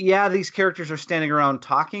yeah, these characters are standing around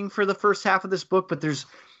talking for the first half of this book, but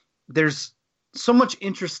there's so much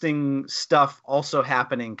interesting stuff also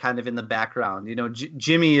happening kind of in the background. You know,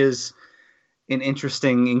 Jimmy is an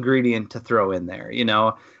interesting ingredient to throw in there. You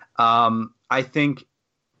know, I think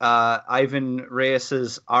Ivan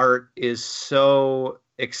Reyes's art is so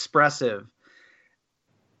expressive.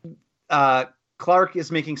 Clark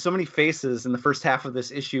is making so many faces in the first half of this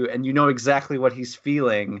issue, and you know exactly what he's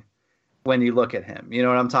feeling when you look at him. You know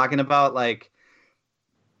what I'm talking about? Like,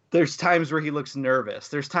 there's times where he looks nervous.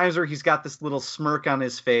 There's times where he's got this little smirk on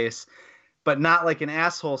his face, but not like an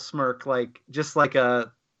asshole smirk, like just like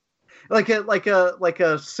a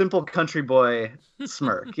simple country boy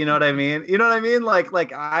smirk. You know what I mean? You know what I mean?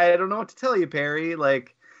 Like I don't know what to tell you, Perry.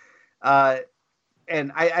 Like,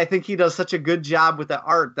 and I think he does such a good job with the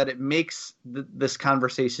art that it makes this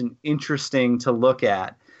conversation interesting to look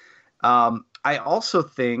at. I also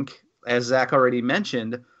think, as Zach already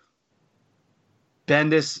mentioned,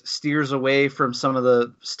 Bendis steers away from some of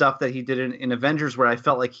the stuff that he did in Avengers, where I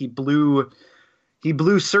felt like he blew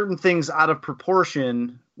certain things out of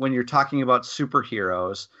proportion when you're talking about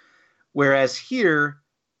superheroes. Whereas here,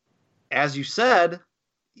 as you said,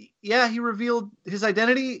 yeah, he revealed his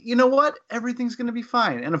identity. You know what? Everything's going to be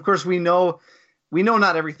fine. And of course, we know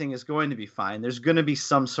not everything is going to be fine. There's going to be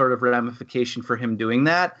some sort of ramification for him doing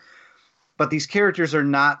that. But these characters are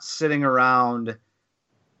not sitting around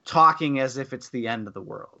talking as if it's the end of the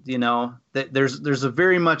world. You know, there's a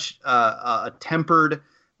very much a tempered,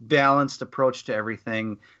 balanced approach to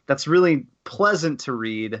everything that's really pleasant to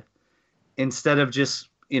read, instead of just,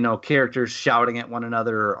 you know, characters shouting at one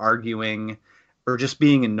another or arguing or just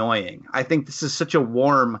being annoying. I think this is such a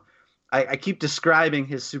warm, I keep describing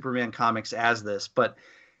his Superman comics as this, but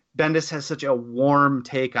Bendis has such a warm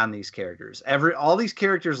take on these characters. All these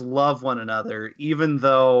characters love one another, even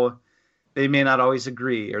though they may not always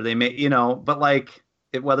agree, or they may, you know, but like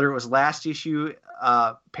whether it was last issue,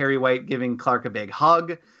 Perry White giving Clark a big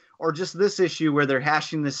hug, or just this issue where they're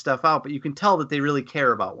hashing this stuff out, but you can tell that they really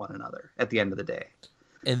care about one another at the end of the day.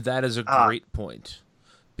 And that is a great point,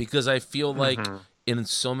 because I feel like in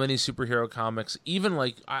so many superhero comics, even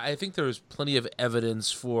like I think there's plenty of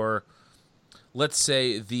evidence for, let's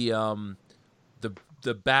say, the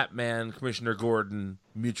Batman Commissioner Gordon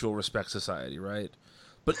Mutual Respect Society, right?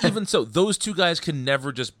 But even so, those two guys can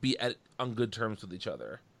never just be on good terms with each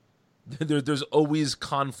other. There's always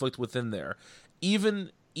conflict within there.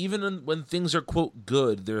 Even when things are, quote,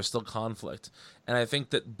 good, there's still conflict. And I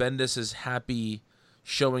think that Bendis is happy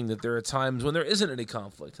showing that there are times when there isn't any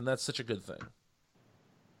conflict, and that's such a good thing.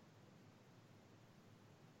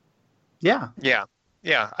 Yeah.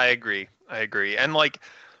 Yeah, I agree. And like,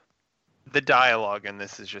 the dialogue in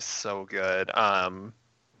this is just so good.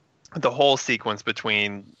 The whole sequence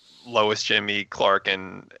between Lois, Jimmy, Clark,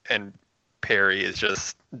 and Perry is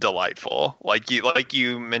just delightful. Like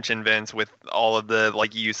you mentioned, Vince, with all of the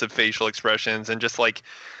like use of facial expressions and just like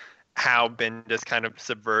how Bendis kind of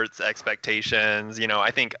subverts expectations. You know, I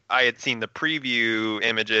think I had seen the preview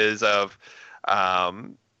images of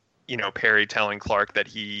Perry telling Clark that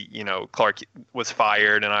Clark was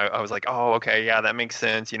fired, and I was like, oh, okay, yeah, that makes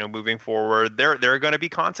sense. Moving forward, there are going to be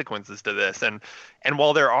consequences to this, and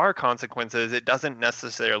while there are consequences, it doesn't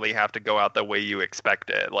necessarily have to go out the way you expect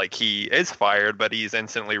it. Like, he is fired, but he's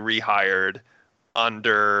instantly rehired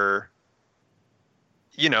under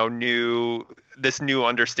this new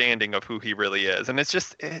understanding of who he really is, and it's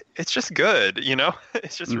just good.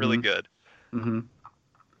 It's just really good. Mm-hmm.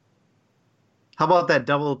 How about that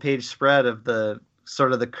double-page spread of the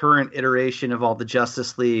sort of the current iteration of all the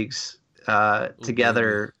Justice Leagues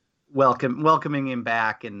together, welcoming him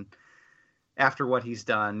back, and after what he's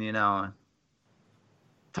done,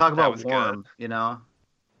 talk about warm, good.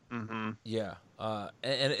 Mm-hmm. Yeah,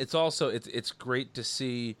 and it's also it's great to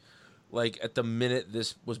see, like, at the minute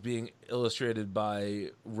this was being illustrated by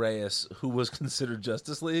Reyes, who was considered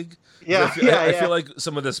Justice League. Yeah, I feel like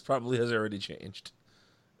some of this probably has already changed.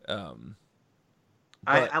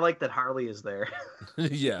 I like that Harley is there.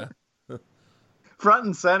 Yeah. Front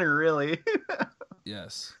and center, really.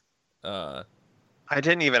 Yes. I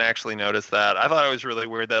didn't even actually notice that. I thought it was really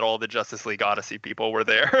weird that all the Justice League Odyssey people were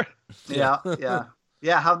there. Yeah.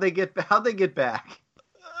 How'd they get back? How'd they get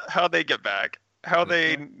back? How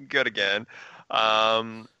they good again?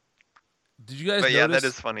 Did you guys? But notice, yeah, that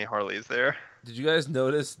is funny. Harley's there. Did you guys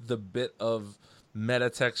notice the bit of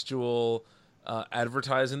metatextual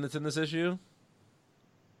advertising that's in this issue?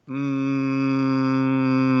 I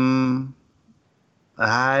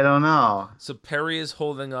don't know. So Perry is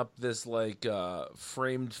holding up this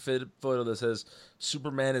framed photo that says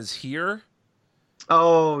 "Superman is here."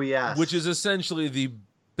 Oh yes, which is essentially the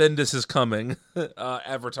Bendis is coming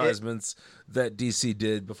advertisements that DC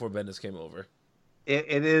did before Bendis came over.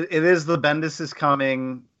 It is the Bendis is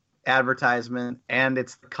coming advertisement, and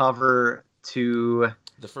it's the cover to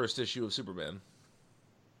the first issue of Superman.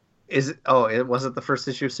 Is it? Oh, was it the first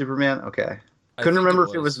issue of Superman? Okay, couldn't remember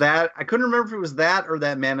if it was that. I couldn't remember if it was that or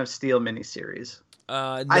that Man of Steel miniseries.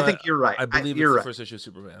 No, I think you're right. I believe it's the first issue of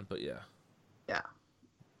Superman, but yeah. Yeah,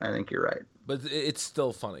 I think you're right. But it's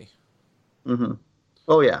still funny. Mm-hmm.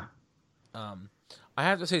 Oh yeah. I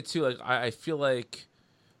have to say too, like I feel like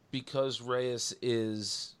because Reyes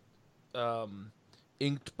is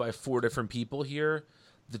inked by 4 different people here,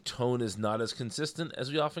 the tone is not as consistent as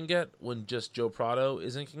we often get when just Joe Prado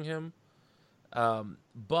is inking him.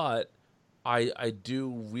 But I do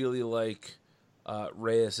really like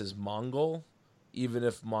Reyes' Mongol, even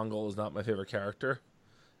if Mongol is not my favorite character.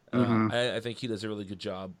 I think he does a really good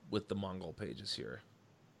job with the Mongol pages here,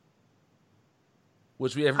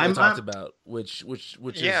 which we haven't really talked about, which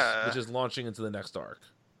is launching into the next arc.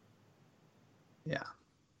 Yeah.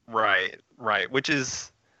 Right. Which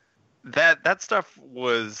is that stuff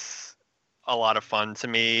was a lot of fun to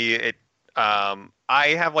me. I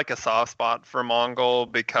have like a soft spot for Mongol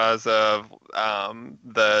because of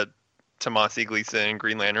the Tomasi Gleason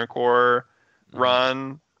Green Lantern Corps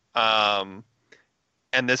run.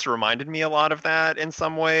 And this reminded me a lot of that in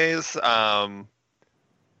some ways. So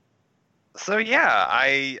yeah,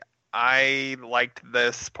 I liked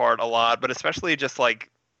this part a lot, but especially just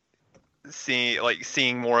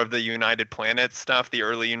seeing more of the United Planets stuff, the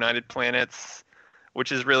early United Planets,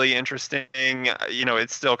 which is really interesting.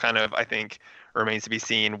 It's still kind of, I think, remains to be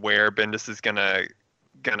seen where Bendis is gonna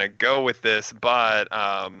go with this, but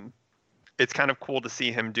it's kind of cool to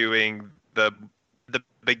see him doing the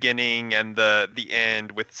beginning and the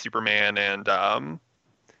end with Superman and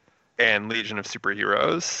Legion of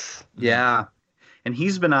Superheroes. Yeah, and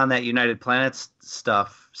he's been on that United Planets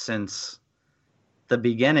stuff since the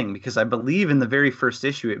beginning, because I believe in the very first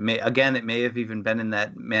issue, it may have even been in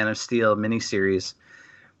that Man of Steel miniseries,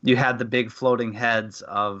 you had the big floating heads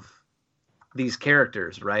of these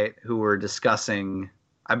characters, right, who were discussing,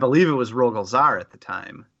 I believe it was Rogol Zaar at the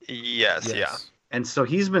time. Yes. Yeah. And so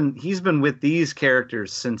he's been with these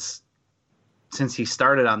characters since he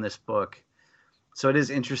started on this book. So it is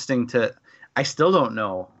interesting I still don't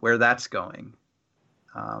know where that's going.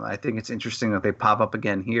 I think it's interesting that they pop up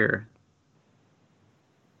again here.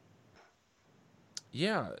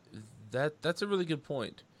 Yeah, that's a really good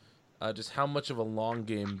point. Just how much of a long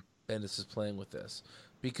game Bendis is playing with this.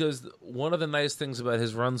 Because one of the nice things about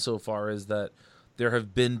his run so far is that there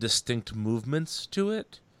have been distinct movements to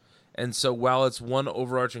it. And so while it's one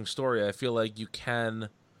overarching story, I feel like you can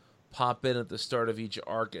pop in at the start of each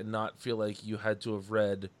arc and not feel like you had to have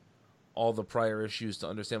read all the prior issues to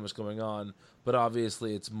understand what's going on. But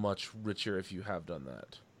obviously it's much richer if you have done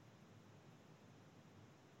that.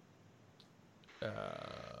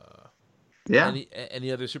 Yeah.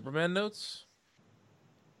 Any other Superman notes?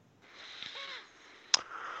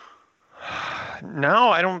 No,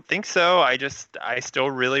 I don't think so. I still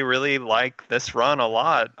really, really like this run a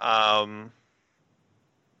lot.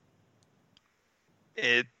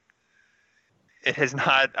 It has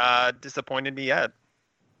not disappointed me yet.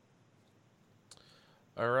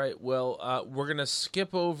 All right. Well, we're gonna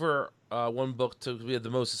skip over one book we have the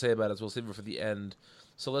most to say about it. So we'll save it for the end.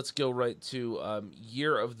 So let's go right to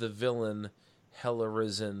Year of the Villain, Hell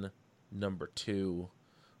Arisen, #2,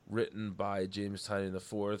 written by James Tynion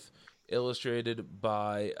IV, illustrated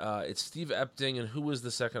by it's Steve Epting, and who was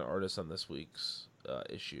the second artist on this week's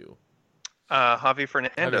issue? Javi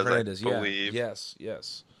Fernandez, Javi Fernandez, I believe. Yeah.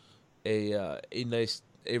 Yes. A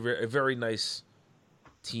very nice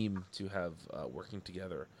team to have working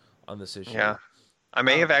together on this issue. Yeah. I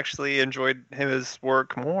may have actually enjoyed his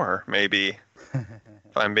work more, maybe,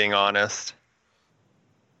 if I'm being honest.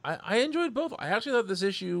 I enjoyed both. I actually thought this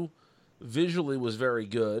issue visually was very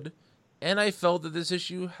good, and I felt that this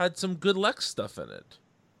issue had some good Lex stuff in it.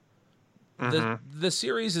 The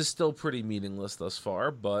series is still pretty meaningless thus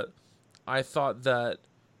far, but I thought that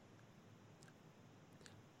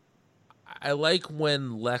I like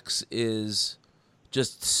when Lex is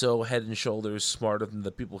just so head and shoulders smarter than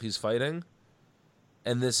the people he's fighting,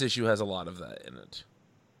 and this issue has a lot of that in it.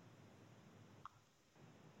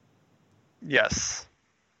 Yes.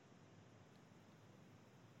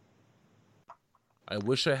 I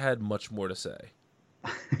wish I had much more to say.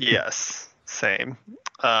 Yes. Same.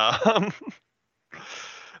 I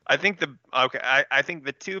think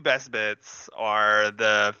the two best bits are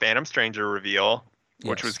the Phantom Stranger reveal,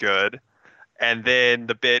 which was good, and then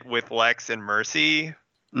the bit with Lex and Mercy,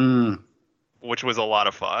 which was a lot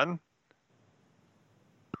of fun.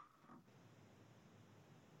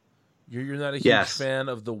 You're not a huge fan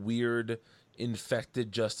of the weird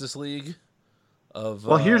infected Justice League?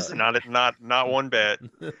 Here's not one bit.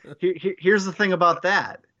 Here's the thing about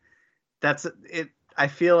that. That's it. I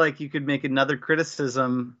feel like you could make another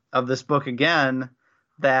criticism of this book again,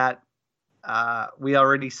 that we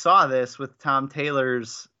already saw this with Tom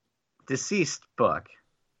Taylor's Deceased book.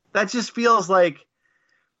 That just feels like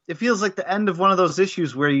the end of one of those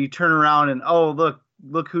issues where you turn around and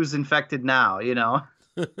look who's infected now, you know.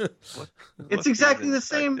 It's exactly the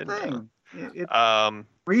same thing.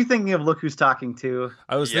 Were you thinking of Look Who's Talking To?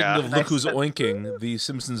 I was thinking of Look Who's Oinking, the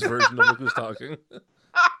Simpsons version of Look Who's Talking.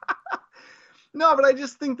 No, but I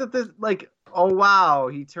just think that this, like, oh wow,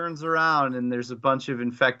 he turns around and there's a bunch of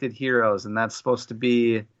infected heroes, and that's supposed to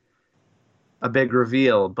be a big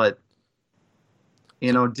reveal. But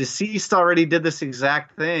you know, Deceased already did this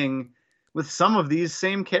exact thing with some of these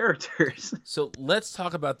same characters. So let's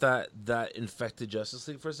talk about that infected Justice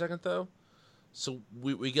League for a second, though. So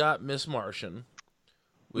we got Miss Martian,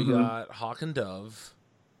 we got Hawk and Dove,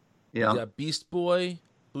 we got Beast Boy,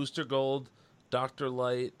 Booster Gold, Dr.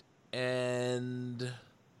 Light, and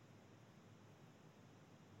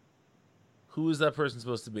who is that person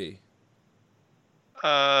supposed to be?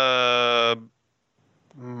 On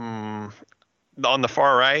the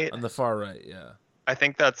far right? On the far right, yeah. I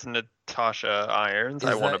think that's Natasha Irons.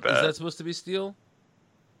 I want to bet. Is that supposed to be Steel?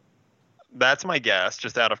 That's my guess,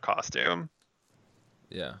 just out of costume.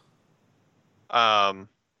 Yeah. I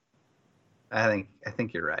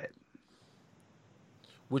think you're right.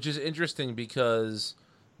 Which is interesting because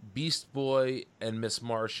Beast Boy and Miss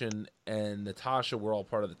Martian and Natasha were all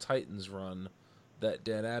part of the Titans run that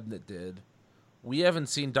Dan Abnett did. We haven't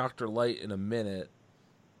seen Dr. Light in a minute,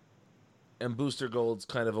 and Booster Gold's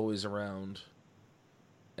kind of always around,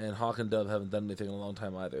 and Hawk and Dove haven't done anything in a long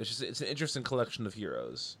time either. It's an interesting collection of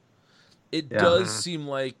heroes. It does seem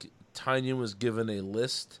like Tynion was given a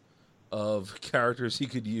list of characters he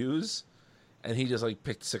could use, and he just like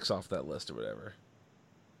picked 6 off that list or whatever.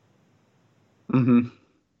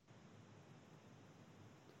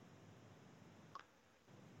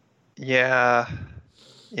 Yeah,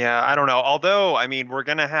 I don't know. Although, I mean, we're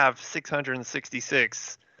gonna have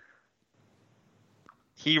 666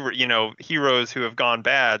 heroes who have gone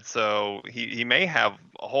bad, so he may have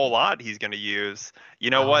a whole lot he's gonna use. You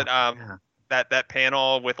know what? That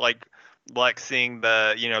panel with like Lex seeing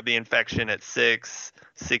the the infection at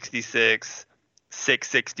 666,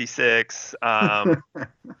 666,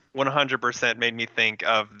 100% made me think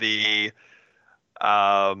of the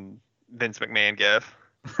Vince McMahon gif.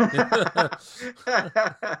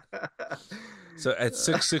 So at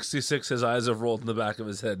 666, his eyes have rolled in the back of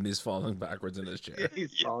his head, and he's falling backwards in his chair. Yeah,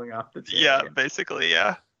 he's falling off the chair. Yeah, basically,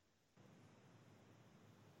 yeah.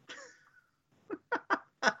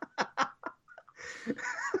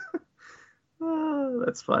 Oh,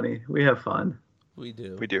 that's funny. We have fun. We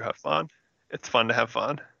do. We do have fun. It's fun to have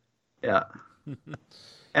fun. Yeah.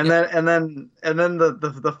 And then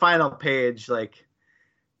the final page, like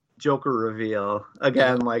Joker reveal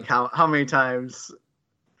again. Like how many times?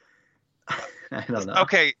 I don't know.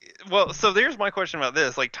 Okay, well, so there's my question about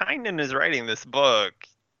this. Like, Tynion is writing this book.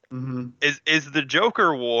 Mm-hmm. Is the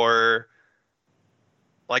Joker War?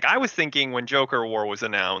 Like, I was thinking when Joker War was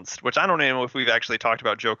announced, which I don't know if we've actually talked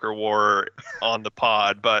about Joker War on the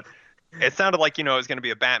pod, but it sounded like, it was going to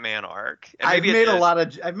be a Batman arc. And I've made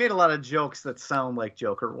a lot of jokes that sound like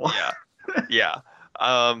Joker War. Yeah.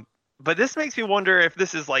 But this makes me wonder if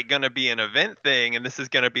this is like going to be an event thing, and this is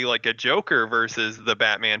going to be like a Joker versus the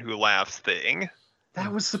Batman Who Laughs thing.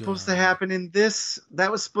 That was supposed to happen in this. That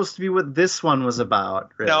was supposed to be what this one was about.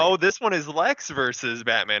 Really. No, this one is Lex versus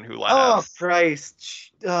Batman Who Oh Laughs.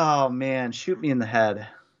 Christ! Oh man, shoot me in the head.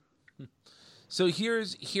 So here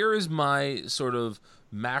is my sort of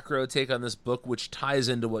macro take on this book, which ties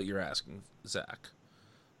into what you're asking, Zach.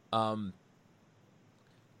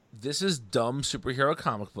 This is dumb superhero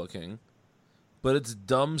comic booking, but it's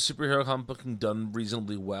dumb superhero comic booking done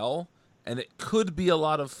reasonably well, and it could be a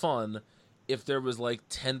lot of fun if there was like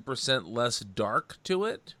 10% less dark to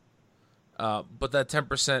it, but that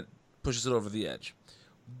 10% pushes it over the edge.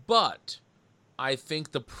 But I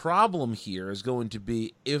think the problem here is going to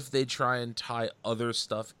be if they try and tie other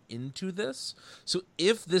stuff into this. So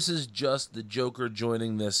if this is just the Joker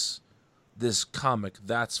joining this comic,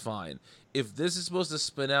 that's fine. If this is supposed to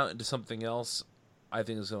spin out into something else, I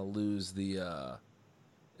think it's going to lose the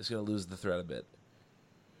thread a bit.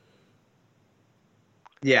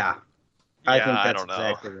 Yeah, I think that's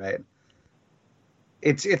exactly right.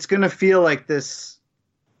 It's going to feel like this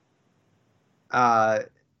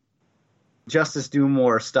Justice Doom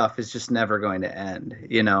War stuff is just never going to end,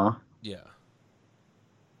 Yeah.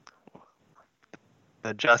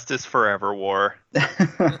 The Justice Forever War.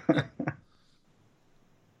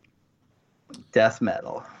 Death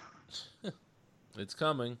metal. It's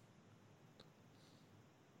coming.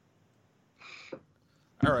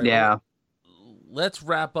 All right. Yeah. Let's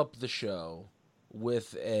wrap up the show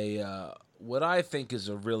with a what I think is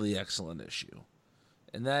a really excellent issue,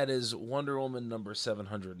 and that is Wonder Woman number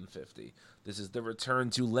 750. This is the return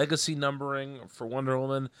to legacy numbering for Wonder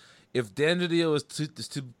Woman. If Dan DiDio is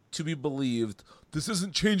to be believed, this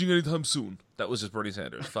isn't changing anytime soon. That was just Bernie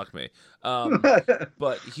Sanders. Fuck me.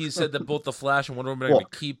 But he said that both the Flash and Wonder Woman are going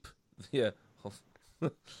to keep. Yeah.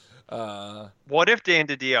 What if Dan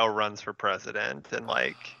DiDio runs for president in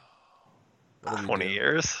like 20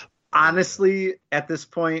 years? Honestly, at this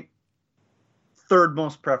point, third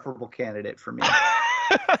most preferable candidate for me.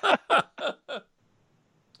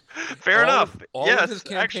 Fair enough. All yes, of his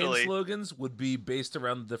campaign actually. slogans would be based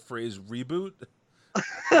around the phrase reboot.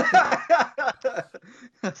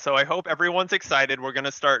 So I hope everyone's excited. We're going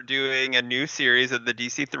to start doing a new series of the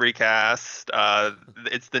DC3cast.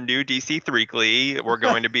 It's the new DC3cly. We're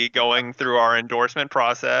going to be going through our endorsement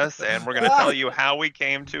process, and we're going to tell you how we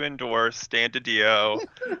came to endorse Dan DiDio.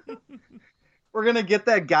 We're going to get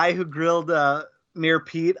that guy who grilled Mayor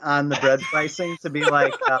Pete on the bread pricing to be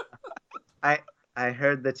like, I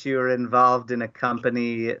heard that you were involved in a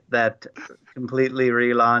company that completely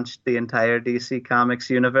relaunched the entire DC Comics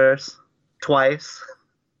universe twice.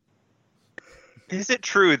 Is it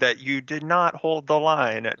true that you did not hold the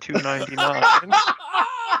line at $2.99?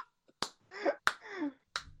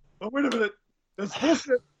 Oh, wait a minute. That's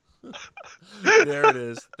bullshit. There it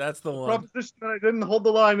is. That's the one. Proposition that I didn't hold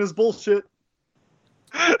the line is bullshit.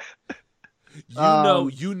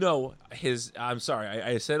 You know his. I'm sorry.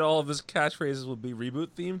 I said all of his catchphrases would be reboot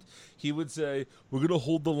themed. He would say, "We're gonna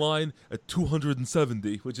hold the line at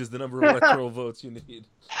 270, which is the number of electoral votes you need."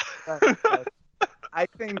 I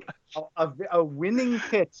think a winning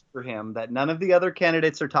pitch for him that none of the other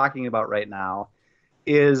candidates are talking about right now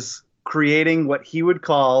is creating what he would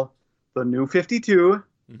call the New 52,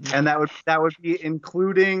 and that would be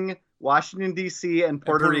including Washington D.C. and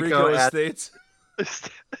Puerto Rico as states.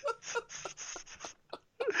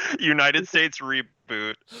 United States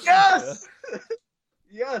reboot. Yes!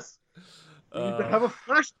 Yes! We need to have a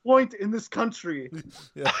flashpoint in this country.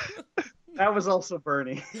 Yeah. That was also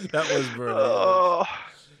Bernie. That was Bernie. Oh.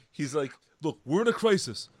 He's like, look, we're in a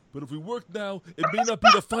crisis, but if we work now, it may not be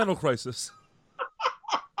the final crisis.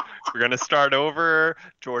 We're going to start over.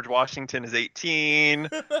 George Washington is 18.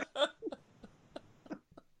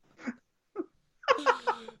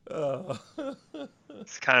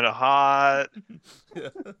 It's kind of hot. Yeah.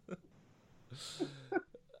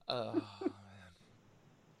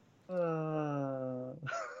 Oh, man.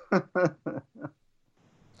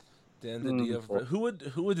 Dan DiDio. Who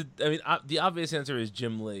would? I mean, the obvious answer is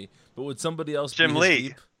Jim Lee, but would somebody else? Jim be Lee.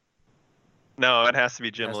 Deep? No, it has to be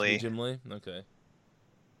Jim Lee. Jim Lee. Okay.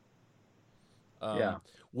 Yeah.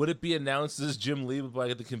 Would it be announced as Jim Lee by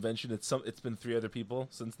at the convention? It's been 3 other people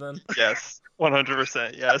since then. Yes,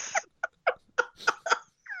 100%. Yes.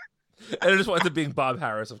 And it just winds up being Bob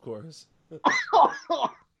Harris, of course.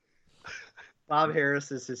 Bob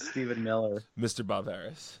Harris is his Stephen Miller. Mr. Bob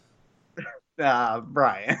Harris.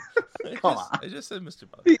 Brian. Come on. I just said Mr.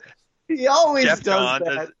 Bob Harris. He always Jeff does Johns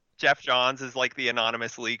that. Jeff Johns is like the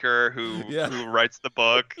anonymous leaker who Yeah. writes the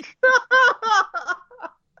book.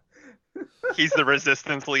 He's the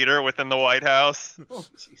resistance leader within the White House. Oh,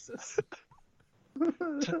 Jesus.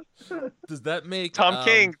 Does that make Tom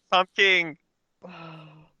King.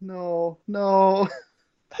 No.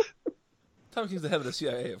 Tom King's the head of the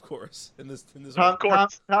CIA, of course. In this Tom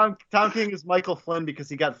King is Michael Flynn because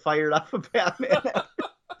he got fired off of Batman.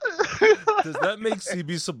 Does that make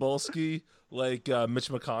CB Cebulski like Mitch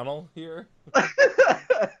McConnell here? CB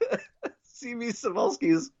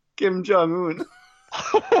Cebulski is Kim Jong-un.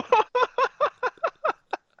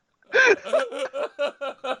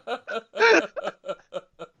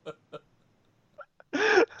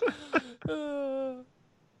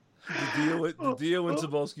 DiDio and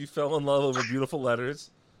Cebulski fell in love over beautiful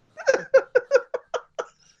letters.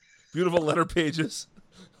 Beautiful letter pages.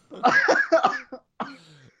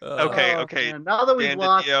 Okay. Man, now that we've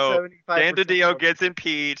lost 75%. Dan DiDio gets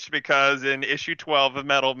impeached because in issue 12 of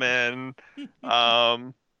Metal Men,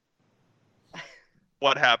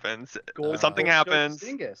 what happens? Something happens.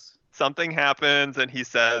 Something happens, and he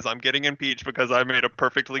says, "I'm getting impeached because I made a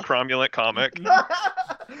perfectly cromulent comic."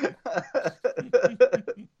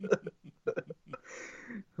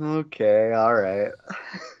 Okay, all right.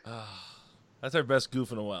 That's our best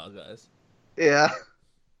goof in a while, guys. Yeah.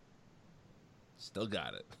 Still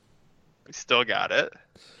got it. We still got it.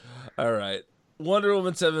 All right. Wonder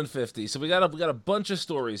Woman 750. So we got a bunch of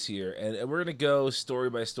stories here, and we're gonna go story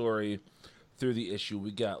by story through the issue.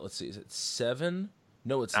 We got, let's see, is it 7?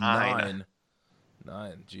 No, it's 9.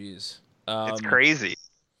 9. Jeez. It's crazy.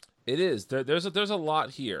 It is. There's a lot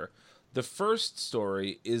here. The first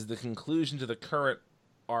story is the conclusion to the current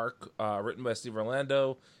arc, written by Steve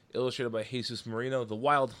Orlando, illustrated by Jesus Marino. The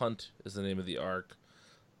Wild Hunt is the name of the arc,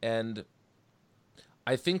 and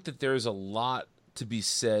I think that there's a lot to be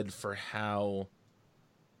said for how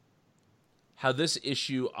this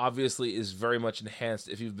issue obviously is very much enhanced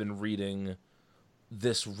if you've been reading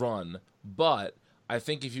this run. But I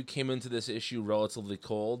think if you came into this issue relatively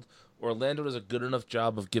cold, Orlando does a good enough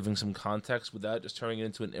job of giving some context without just turning it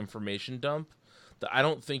into an information dump that I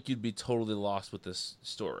don't think you'd be totally lost with this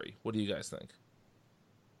story. What do you guys think?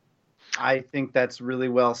 I think that's really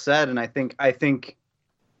well said, and I think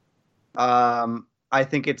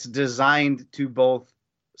it's designed to both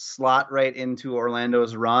slot right into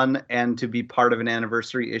Orlando's run and to be part of an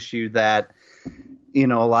anniversary issue that, you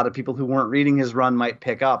know, a lot of people who weren't reading his run might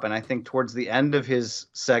pick up. And I think towards the end of his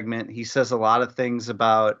segment, he says a lot of things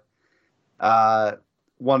about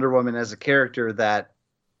Wonder Woman as a character that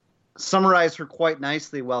summarize her quite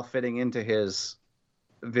nicely while fitting into his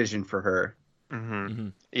vision for her. Mm-hmm. Mm-hmm.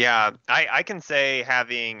 Yeah, I can say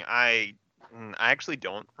I actually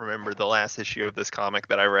don't remember the last issue of this comic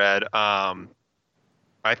that I read.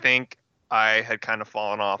 I think I had kind of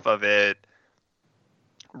fallen off of it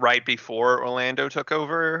right before Orlando took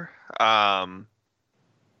over.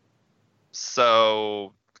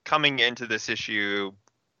 So coming into this issue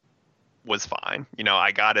was fine. You know,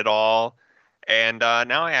 I got it all. And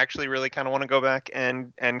now I actually really kind of want to go back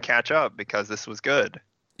and catch up because this was good.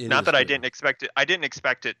 Not that I didn't expect it. I didn't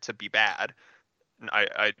expect it to be bad.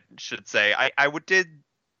 I should say. I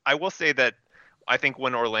will say that I think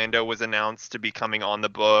when Orlando was announced to be coming on the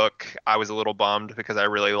book, I was a little bummed because I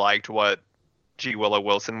really liked what G. Willow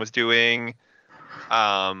Wilson was doing.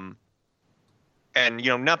 And, you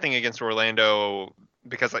know, nothing against Orlando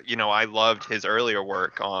because, you know, I loved his earlier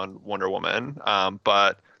work on Wonder Woman.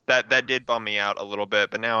 But that did bum me out a little bit.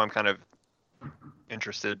 But now I'm kind of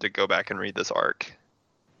interested to go back and read this arc.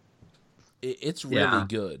 It's really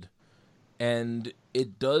good. And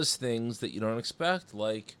it does things that you don't expect,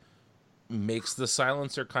 like makes the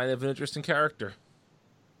Silencer kind of an interesting character.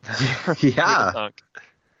 Yeah.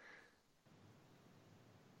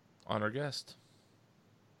 On our guest.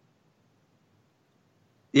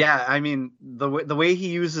 Yeah, I mean the way he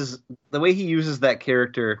uses that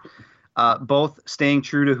character, both staying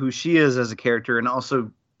true to who she is as a character and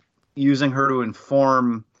also using her to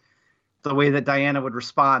inform the way that Diana would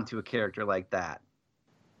respond to a character like that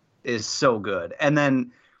is so good. And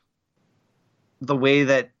then the way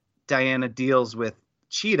that Diana deals with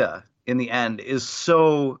Cheetah in the end is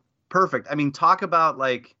so perfect. I mean, talk about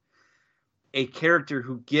like a character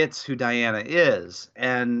who gets who Diana is.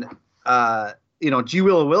 And G.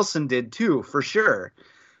 Willow Wilson did too, for sure.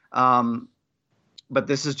 But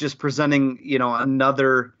this is just presenting,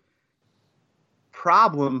 another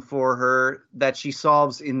problem for her that she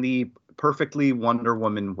solves in the perfectly Wonder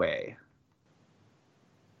Woman way.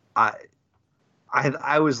 I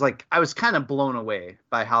was kind of blown away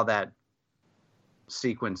by how that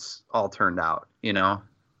sequence all turned out,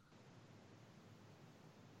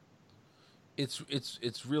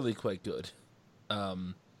 It's really quite good.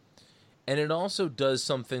 And it also does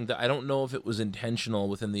something that I don't know if it was intentional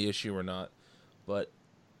within the issue or not, but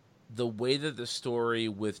the way that the story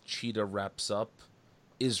with Cheetah wraps up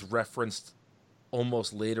is referenced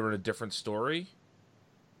almost later in a different story.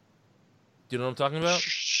 Do you know what I'm talking about?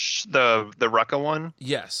 The Rucka one?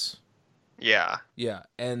 Yes. Yeah. Yeah.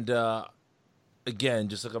 And again,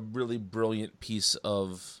 just like a really brilliant piece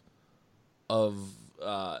of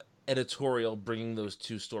editorial bringing those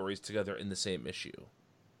two stories together in the same issue.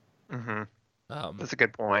 Mm-hmm. That's a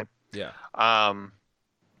good point. Yeah.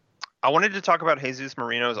 I wanted to talk about Jesus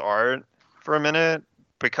Marino's art for a minute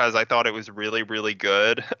because I thought it was really, really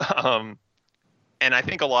good. And I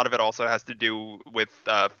think a lot of it also has to do with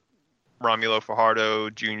Romulo Fajardo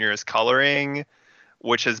Jr.'s coloring,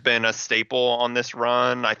 which has been a staple on this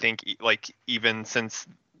run. I think, even since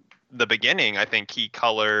the beginning, I think he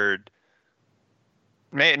colored.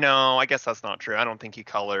 No, I guess that's not true. I don't think he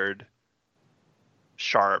colored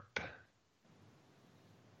Sharp.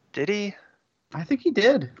 Did he? I think he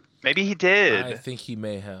did. Maybe he did. I think he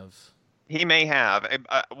may have. He may have,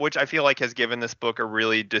 which I feel like has given this book a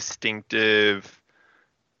really distinctive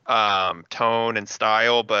tone and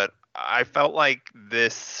style. But I felt like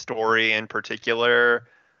this story in particular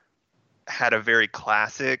had a very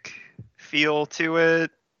classic feel to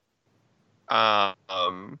it.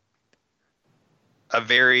 A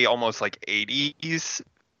very almost like 80s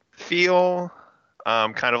feel,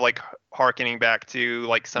 kind of like harkening back to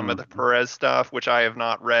like some of the Perez stuff, which I have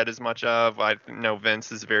not read as much of. I know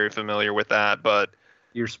Vince is very familiar with that, but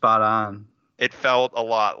you're spot on. It felt a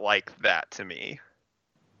lot like that to me,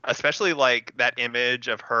 especially like that image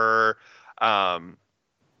of her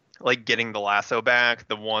like getting the lasso back,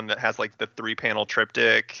 the one that has like the 3-panel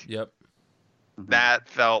triptych. Yep. That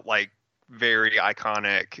felt like very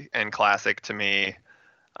iconic and classic to me.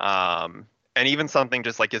 And even something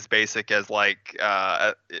just like as basic as like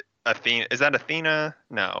Athena. Is that Athena?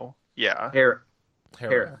 No. Yeah. Hera.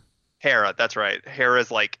 That's right.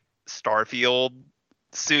 Hera's like Starfield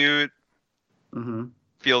suit. Mm-hmm.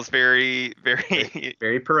 Feels very, very,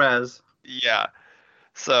 very Perez. Yeah.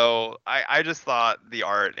 So I just thought the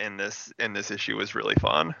art in this issue was really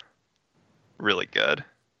fun, really good.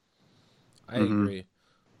 I agree.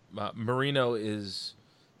 Marino is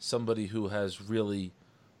somebody who has really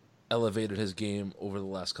elevated his game over the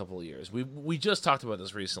last couple of years. We just talked about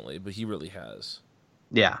this recently, but he really has.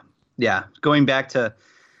 Yeah. Going back to,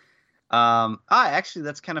 actually,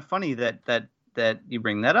 that's kind of funny that you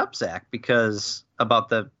bring that up, Zach, because about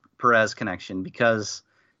the Perez connection. Because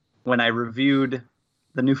when I reviewed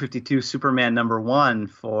the New 52 Superman #1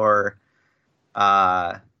 for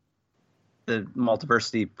the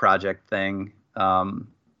Multiversity Project thing,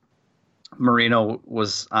 Marino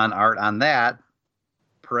was on art on that.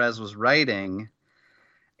 Perez was writing,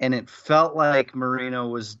 and it felt like Marino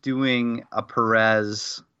was doing a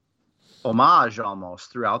Perez homage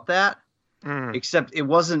almost throughout that, except it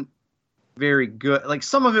wasn't very good. Like,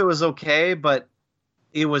 some of it was okay, but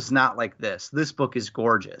it was not like this. This book is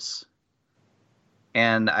gorgeous,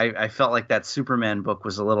 and I felt like that Superman book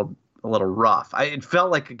was a little rough. It felt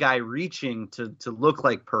like a guy reaching to look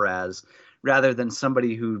like Perez rather than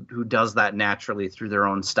somebody who does that naturally through their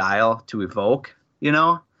own style to evoke.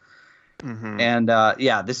 And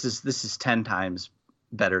this is 10 times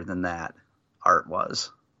better than that art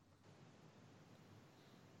was.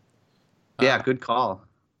 Yeah, good call.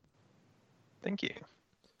 Thank you.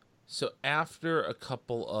 So after a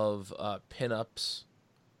couple of pinups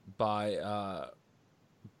by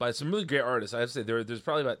some really great artists, I have to say there's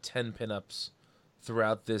probably about 10 pinups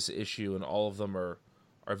throughout this issue, and all of them are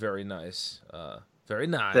very nice. Very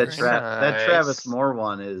nice. That Travis Moore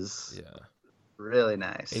one is really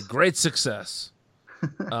nice. A great success.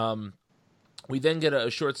 We then get a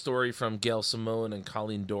short story from Gail Simone and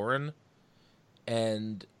Colleen Doran,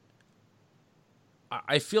 and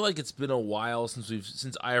I feel like it's been a while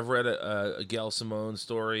since I have read a Gail Simone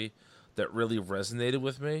story that really resonated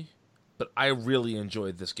with me, but I really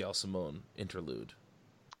enjoyed this Gail Simone interlude.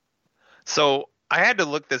 So I had to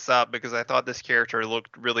look this up because I thought this character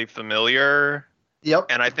looked really familiar. Yep.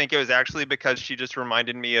 And I think it was actually because she just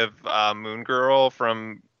reminded me of Moon Girl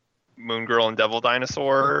from Moon Girl and Devil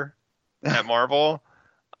Dinosaur at Marvel.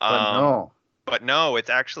 But no. But no, it's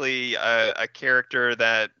actually a character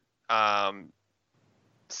that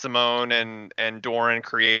Simone and Doran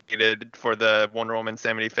created for the Wonder Woman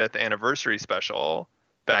 75th anniversary special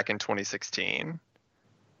back in 2016.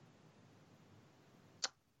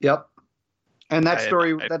 Yep. And that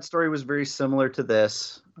story was very similar to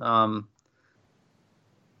this.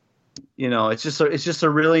 It's just a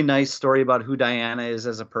really nice story about who Diana is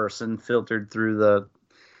as a person, filtered through the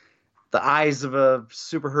eyes of a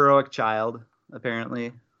superheroic child,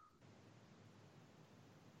 apparently.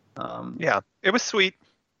 Yeah, it was sweet.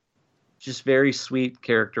 Just very sweet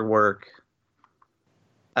character work.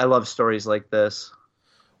 I love stories like this.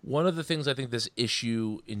 One of the things I think this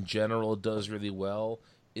issue in general does really well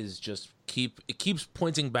is just it keeps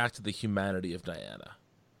pointing back to the humanity of Diana.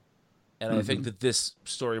 And I think that this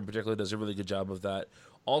story in particular does a really good job of that.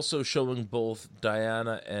 Also showing both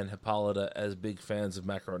Diana and Hippolyta as big fans of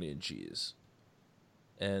macaroni and cheese.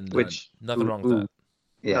 And nothing wrong with that.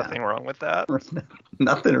 Yeah. Nothing wrong with that.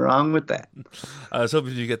 Nothing wrong with that. I was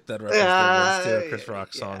hoping you get that reference to a Chris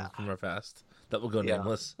Rock song from our past. That will go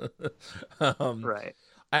nameless. Right.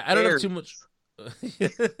 I don't have too much.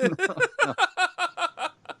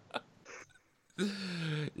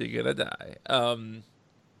 You're gonna die.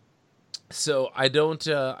 So I don't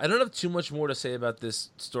have too much more to say about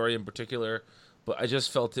this story in particular, but I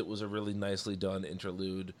just felt it was a really nicely done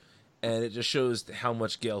interlude, and it just shows how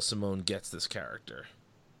much Gail Simone gets this character.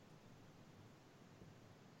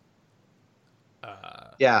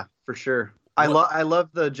 Yeah, for sure. I love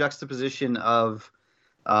the juxtaposition of,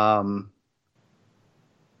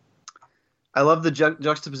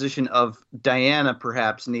 juxtaposition of Diana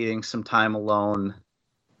perhaps needing some time alone,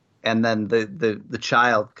 and then the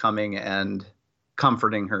child coming and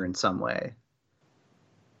comforting her in some way.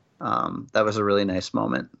 That was a really nice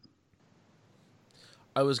moment.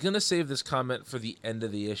 I was gonna save this comment for the end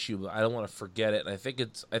of the issue, but I don't want to forget it, and I think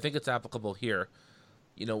it's applicable here.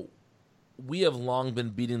 We have long been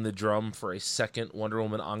beating the drum for a second Wonder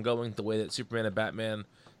Woman ongoing, the way that Superman and Batman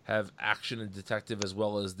have action and detective as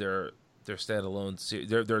well as their standalone,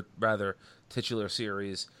 their rather titular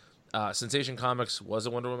series. Sensation Comics was a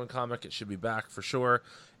Wonder Woman comic. It should be back for sure.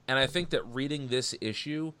 And I think that reading this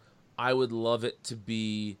issue, I would love it to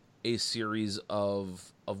be a series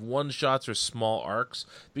of one-shots or small arcs,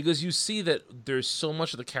 because you see that there's so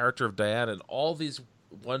much of the character of Diana, and all these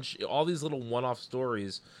little one-off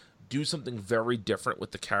stories do something very different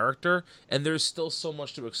with the character, and there's still so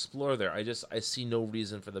much to explore there. I see no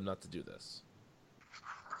reason for them not to do this.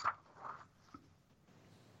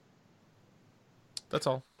 That's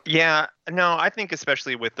all. Yeah, no, I think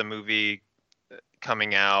especially with the movie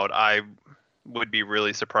coming out, I would be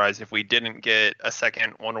really surprised if we didn't get a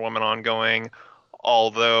second Wonder Woman ongoing.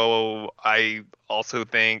 Although I also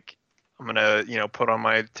think I'm gonna, put on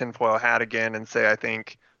my tinfoil hat again and say I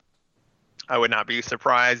think I would not be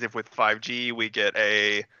surprised if with 5G we get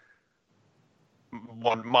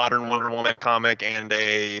one modern Wonder Woman comic and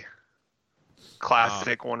a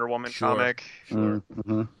classic Wonder Woman comic. Sure.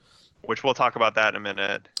 Mm-hmm. Which we'll talk about that in a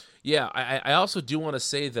minute. Yeah, I also do want to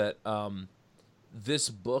say that this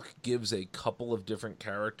book gives a couple of different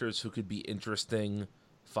characters who could be interesting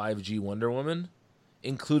 5G Wonder Woman,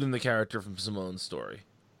 including the character from Simone's story.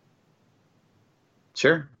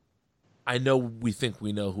 Sure. I know we think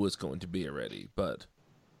we know who it's going to be already, but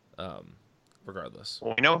regardless.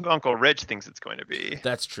 Well, we know who Uncle Rich thinks it's going to be.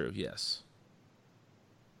 That's true, yes.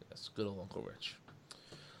 Yes, good old Uncle Rich.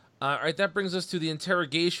 All right, that brings us to The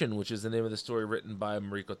Interrogation, which is the name of the story, written by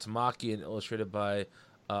Mariko Tamaki and illustrated by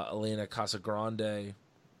Elena Casagrande.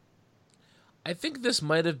 I think this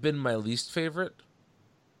might have been my least favorite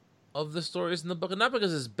of the stories in the book. And not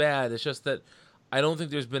because it's bad, it's just that I don't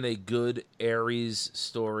think there's been a good Ares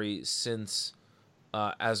story since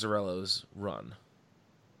Azzarello's run.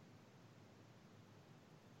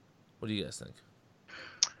 What do you guys think?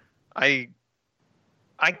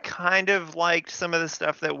 I kind of liked some of the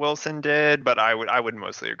stuff that Wilson did, but I would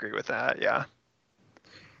mostly agree with that. Yeah.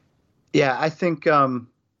 Yeah, I think it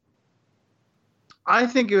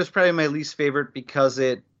was probably my least favorite because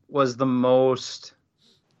it was the most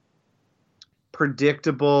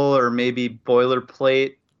predictable or maybe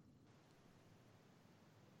boilerplate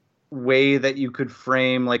way that you could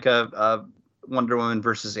frame like a Wonder Woman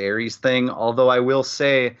versus Ares thing. Although I will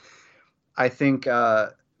say, I think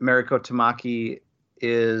Mariko Tamaki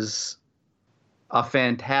is a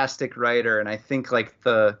fantastic writer, and I think like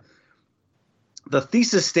the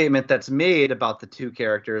thesis statement that's made about the two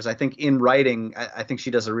characters, I think in writing, I think she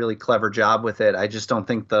does a really clever job with it. I just don't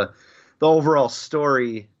think the overall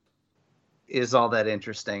story is all that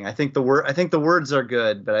interesting. I think the words are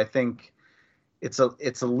good, but I think it's a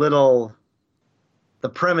little the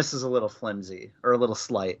premise is a little flimsy or a little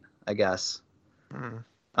slight, I guess. Mm.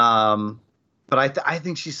 But I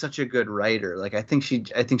think she's such a good writer. Like I think she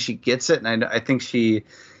gets it, and I think she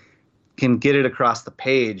can get it across the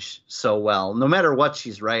page so well, no matter what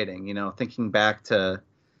she's writing. You know, thinking back to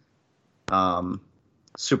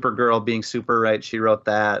Supergirl being super, right? She wrote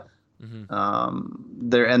that. Mm-hmm.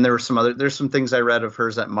 There were there's some things I read of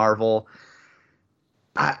hers at Marvel.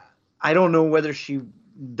 I don't know whether she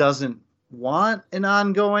doesn't want an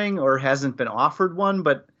ongoing or hasn't been offered one,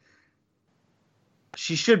 but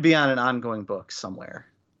she should be on an ongoing book somewhere.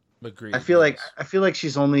 Agreed. I feel like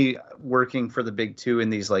she's only working for the big two in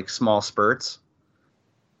these like small spurts.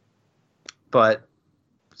 But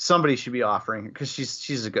somebody should be offering her because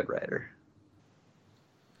she's a good writer.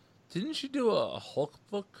 Didn't she do a Hulk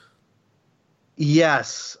book?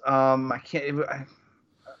 Yes. I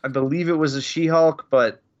believe it was a She-Hulk,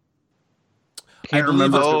 but can't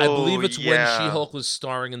remember. I believe it's when yeah. She-Hulk was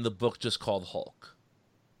starring in the book just called Hulk.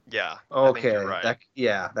 Yeah. Okay. I think you're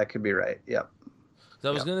right. That could be right. Yep. I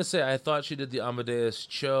was gonna say I thought she did the Amadeus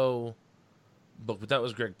Cho book, but that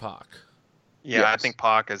was Greg Pak. Yeah, Yes. I think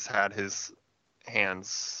Pac has had his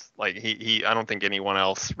hands like he. I don't think anyone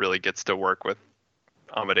else really gets to work with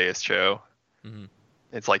Amadeus Cho. Mm-hmm.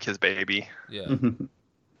 It's like his baby. Yeah.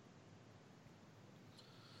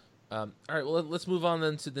 All right. Well, let's move on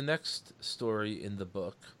then to the next story in the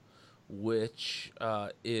book, which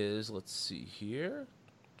is, let's see here.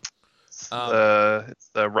 It's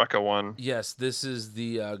the Rucka one. Yes, this is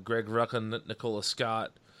the Greg Rucka, Nicola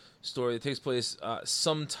Scott story. It takes place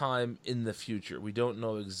sometime in the future. We don't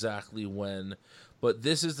know exactly when, but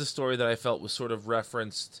this is the story that I felt was sort of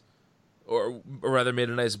referenced, or rather made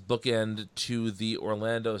a nice bookend to the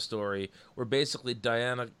Orlando story, where basically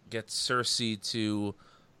Diana gets Cersei to,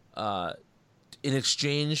 in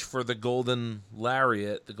exchange for the golden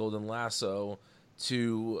lariat, the golden lasso,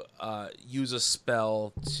 to use a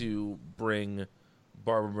spell to bring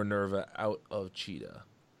Barbara Minerva out of Cheetah.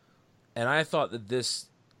 And I thought that this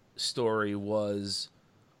story was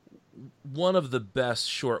one of the best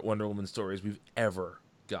short Wonder Woman stories we've ever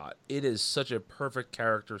got. It is such a perfect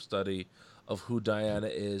character study of who Diana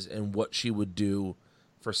is and what she would do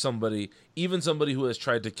for somebody, even somebody who has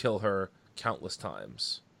tried to kill her countless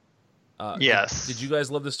times. Yes. Did you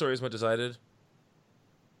guys love this story as much as I did?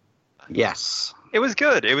 Yes. It was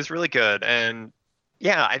good. It was really good. And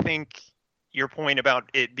yeah, I think your point about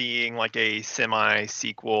it being like a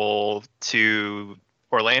semi-sequel to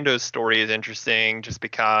Orlando's story is interesting just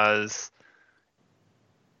because,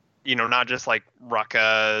 you know, not just like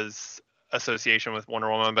Rucka's association with Wonder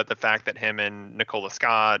Woman, but the fact that him and Nicola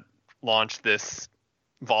Scott launched this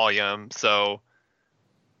volume. So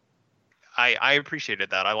I appreciated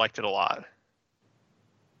that. I liked it a lot.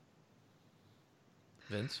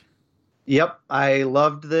 Vince? Yep, I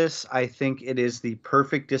loved this. I think it is the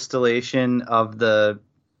perfect distillation of the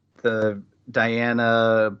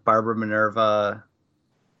Diana Barbara Minerva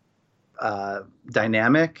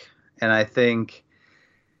dynamic, and I think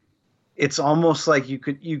it's almost like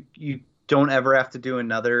you don't ever have to do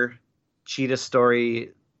another Cheetah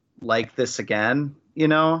story like this again. You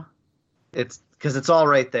know, it's because it's all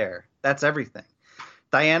right there. That's everything.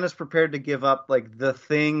 Diana's prepared to give up like the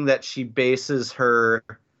thing that she bases her.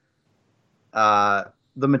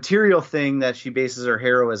 The material thing that she bases her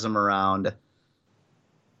heroism around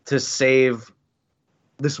to save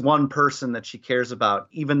this one person that she cares about,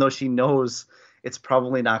 even though she knows it's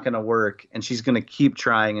probably not going to work, and she's going to keep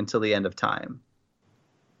trying until the end of time.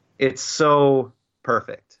 It's so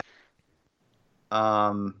perfect.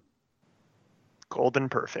 Golden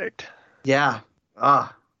perfect. Yeah.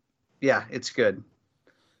 Yeah, it's good.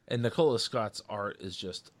 And Nicola Scott's art is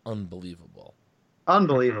just unbelievable.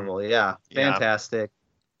 Unbelievable, yeah. Yeah. Fantastic.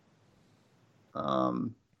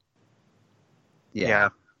 Yeah.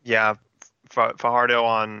 Fajardo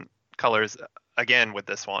on colors again with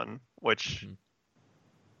this one, which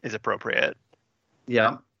is appropriate.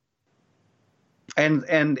 Yeah. And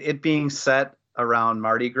it being set around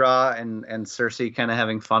Mardi Gras and Cersei kind of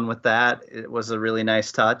having fun with that, it was a really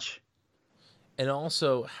nice touch. And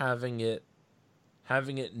also having it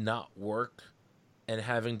not work and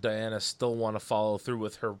having Diana still want to follow through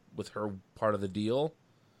with her part of the deal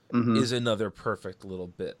is another perfect little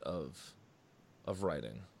bit of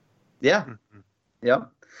writing. Yeah. Yep.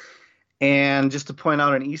 And just to point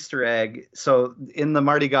out an Easter egg, so in the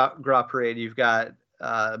Mardi Gras parade, you've got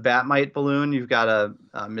a Batmite balloon, you've got a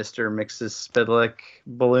Mr. Mixes Spidlick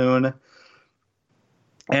balloon,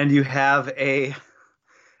 and you have a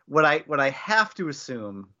what I have to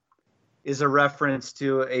assume is a reference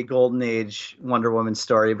to a Golden Age Wonder Woman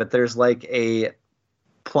story, but there's like a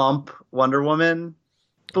plump Wonder Woman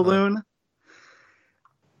balloon.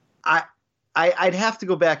 I'd have to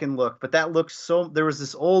go back and look, but that looks so. There was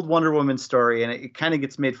this old Wonder Woman story, and it kind of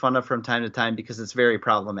gets made fun of from time to time because it's very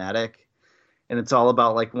problematic, and it's all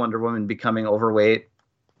about like Wonder Woman becoming overweight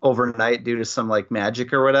overnight due to some like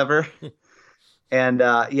magic or whatever. And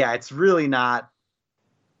yeah, it's really not.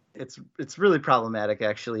 It's really problematic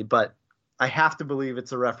actually, but I have to believe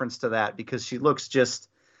it's a reference to that because she looks just.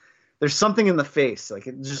 There's something in the face, like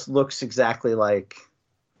it just looks exactly like.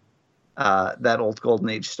 That old Golden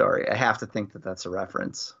Age story. I have to think that that's a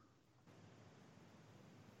reference.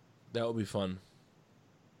 That would be fun.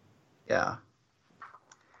 Yeah.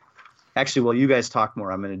 Actually, while you guys talk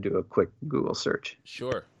more, I'm going to do a quick Google search.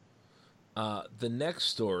 Sure. The next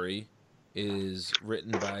story is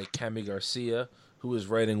written by Cami Garcia, who is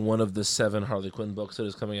writing one of the 7 Harley Quinn books that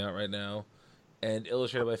is coming out right now, and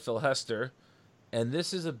illustrated by Phil Hester. And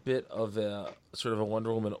this is a bit of a sort of a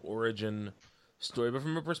Wonder Woman origin story, but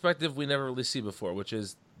from a perspective we never really see before, which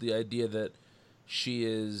is the idea that she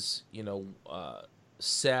is,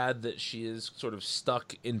 sad that she is sort of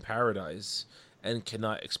stuck in paradise and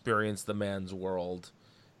cannot experience the man's world.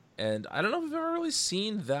 And I don't know if we've ever really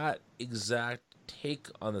seen that exact take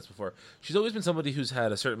on this before. She's always been somebody who's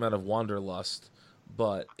had a certain amount of wanderlust,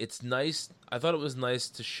 but it's nice. I thought it was nice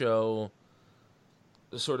to show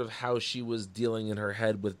sort of how she was dealing in her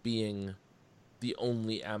head with being the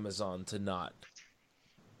only Amazon to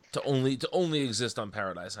only exist on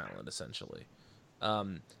Paradise Island, essentially.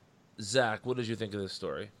 Zach, what did you think of this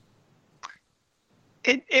story?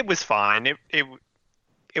 It was fine. It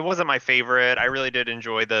wasn't my favorite. I really did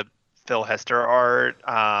enjoy the Phil Hester art,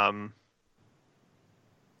 but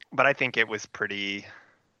I think it was pretty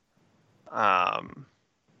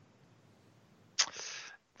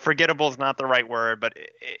forgettable is not the right word, but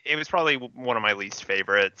it was probably one of my least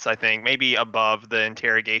favorites. I think maybe above the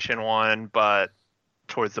interrogation one, but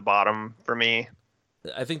towards the bottom for me.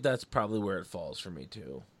 I think that's probably where it falls for me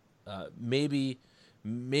too. Maybe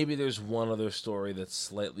there's one other story that's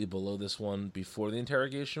slightly below this one before the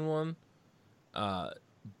interrogation one, but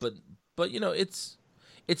it's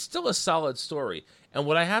still a solid story. And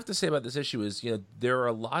what I have to say about this issue is, there are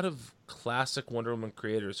a lot of classic Wonder Woman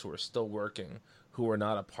creators who are still working who are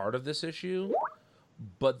not a part of this issue,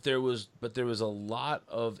 but there was a lot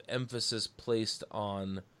of emphasis placed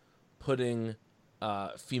on putting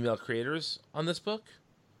female creators on this book,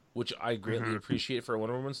 which I greatly appreciate for a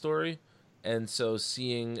Wonder Woman story. And so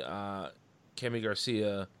seeing Cami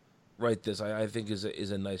Garcia write this, I think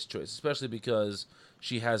is a nice choice, especially because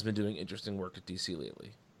she has been doing interesting work at DC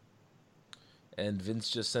lately. And Vince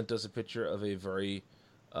just sent us a picture of a very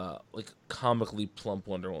comically plump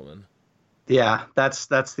Wonder Woman. Yeah, that's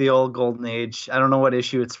the old Golden Age. I don't know what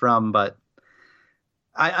issue it's from, but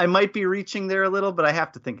I might be reaching there a little, but I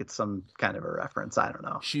have to think it's some kind of a reference. I don't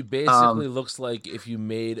know. She basically looks like if you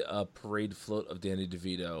made a parade float of Danny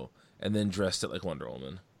DeVito and then dressed it like Wonder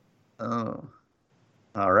Woman. Oh,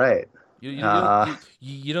 all right. You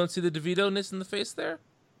don't see the DeVito-ness in the face there?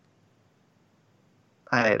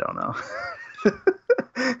 I don't know.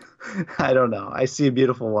 I don't know. I see a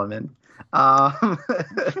beautiful woman.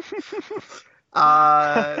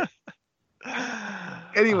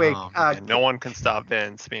 Anyway, no one can stop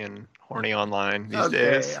Vince being horny online these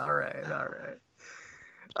days. All right.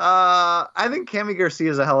 I think Cami Garcia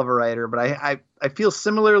is a hell of a writer, but I feel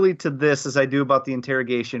similarly to this as I do about the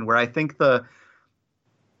interrogation, where I think the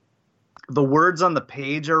words on the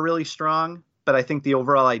page are really strong, but I think the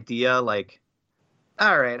overall idea, like,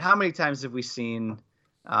 all right, how many times have we seen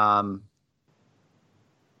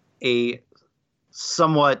a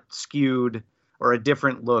somewhat skewed or a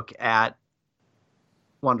different look at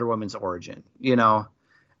Wonder Woman's origin? I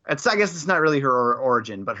guess it's not really her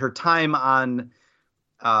origin, but her time on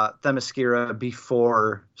Themyscira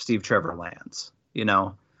before Steve Trevor lands.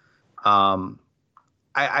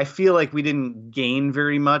 I feel like we didn't gain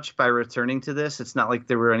very much by returning to this. It's not like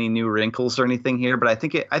there were any new wrinkles or anything here, but I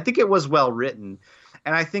think it was well written,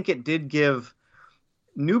 and I think it did give.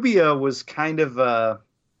 Nubia was kind of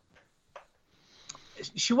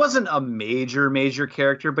she wasn't a major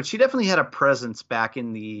character, but she definitely had a presence back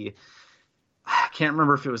in I can't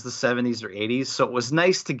remember if it was the 70s or 80s. So it was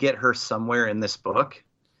nice to get her somewhere in this book.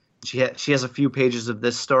 She has a few pages of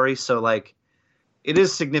this story, so like it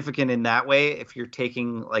is significant in that way if you're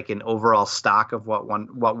taking like an overall stock of what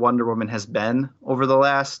Wonder Woman has been over the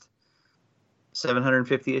last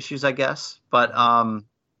 750 issues, I guess. But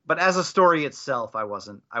as a story itself, I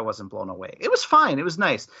wasn't blown away. It was fine. It was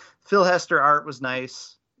nice. Phil Hester art was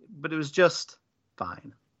nice, but it was just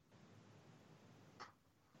fine.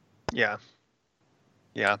 Yeah.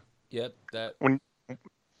 Yep, that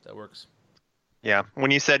works. Yeah.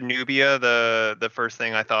 When you said Nubia, the first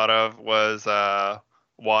thing I thought of was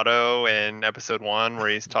Watto in episode 1, where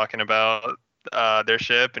he's talking about their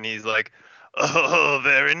ship, and he's like, "Oh,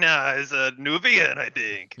 very nice, Nubian, I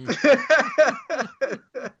think."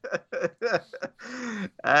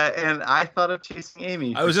 And I thought of Chasing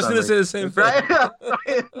Amy. I was just going to say the same thing.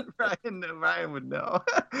 Brian would know.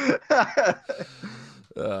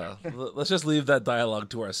 Let's just leave that dialogue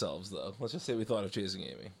to ourselves, though. Let's just say we thought of Chasing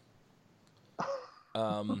Amy.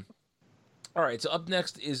 All right, so up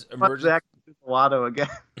next is emergency. Zach to do the Watto again.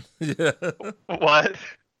 Yeah. What?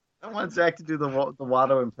 I want Zach to do the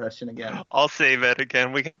Watto impression again. I'll save it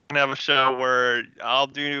again. We can have a show where I'll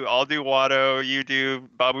do Watto, you do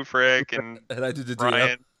Babu Frick, and I do DiDio.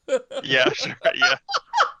 Brian. Yeah, sure. Yeah.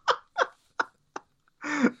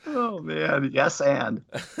 Oh man, yes, and.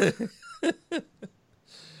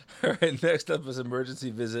 All right, next up is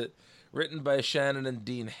Emergency Visit, written by Shannon and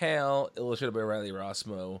Dean Hale, illustrated by Riley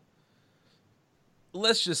Rossmo.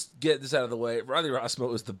 Let's just get this out of the way. Riley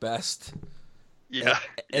Rossmo is the best. Yeah.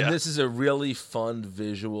 And this is a really fun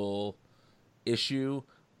visual issue.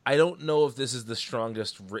 I don't know if this is the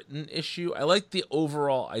strongest written issue. I like the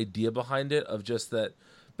overall idea behind it, of just that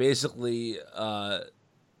basically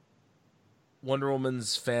Wonder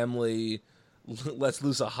Woman's family lets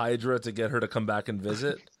loose a Hydra to get her to come back and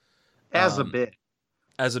visit. As a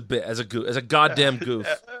goddamn goof.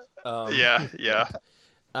 Yeah.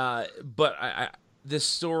 But this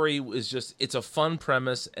story is just, it's a fun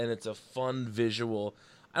premise and it's a fun visual.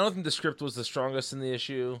 I don't think the script was the strongest in the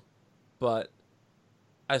issue, but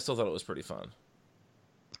I still thought it was pretty fun.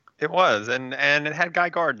 It was, and it had Guy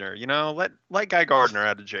Gardner. You know, let Guy Gardner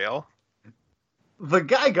out of jail. The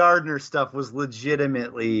Guy Gardner stuff was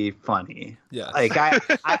legitimately funny. Yeah. Like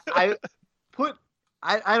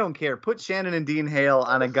I don't care. Put Shannon and Dean Hale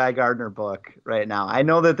on a Guy Gardner book right now. I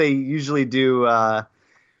know that they usually do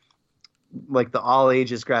like the all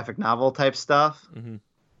ages graphic novel type stuff. Mm-hmm.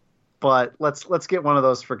 But let's get one of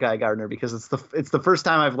those for Guy Gardner, because it's the first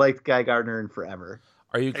time I've liked Guy Gardner in forever.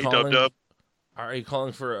 Are you calling? Dub. Are you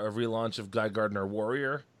calling for a relaunch of Guy Gardner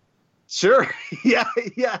Warrior? Sure. Yeah.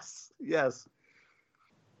 Yes.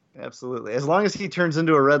 Absolutely. As long as he turns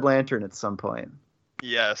into a Red Lantern at some point.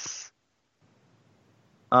 Yes.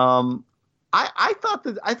 I thought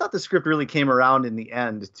the script really came around in the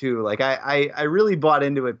end too. Like I really bought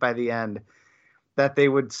into it by the end, that they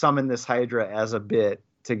would summon this Hydra as a bit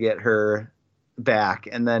to get her back,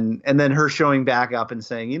 and then her showing back up and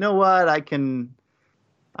saying, you know what, I can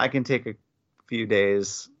take a few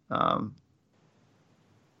days.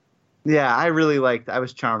 Yeah, I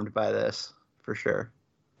was charmed by this for sure.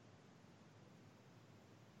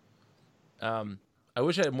 I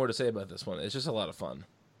wish I had more to say about this one. It's just a lot of fun.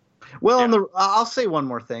 Well, yeah. And I'll say one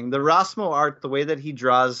more thing. The Rossmo art, the way that he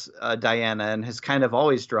draws Diana, and has kind of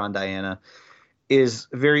always drawn Diana, is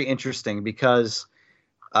very interesting because,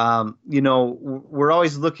 we're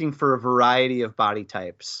always looking for a variety of body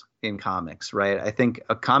types in comics, right? I think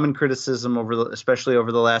a common criticism especially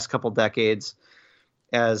over the last couple decades,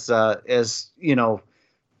 as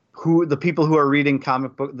who the people who are reading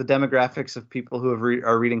comic book, the demographics of people who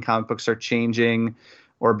are reading comic books are changing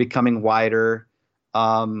or becoming wider.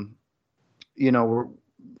 We're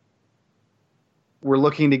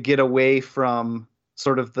looking to get away from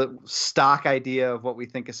sort of the stock idea of what we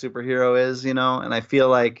think a superhero is, and I feel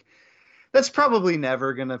like that's probably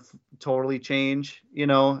never going to totally change,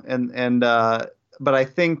 but I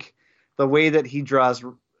think the way that he draws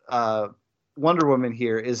Wonder Woman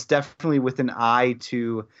here is definitely with an eye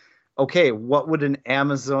to, okay, what would an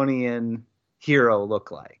Amazonian hero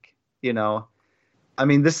look like? I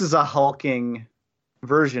mean, this is a hulking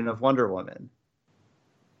version of Wonder Woman.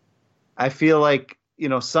 I feel like,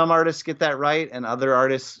 some artists get that right and other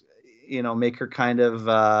artists, make her kind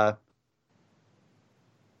of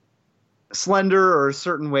slender or a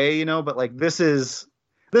certain way, but like this is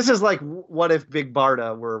like, what if Big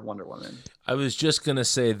Barda were Wonder Woman? I was just going to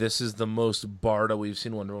say, this is the most Barda we've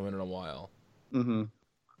seen Wonder Woman in a while. Mm-hmm.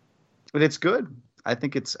 But it's good. I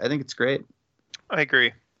think it's great. I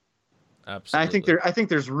agree. Absolutely. I think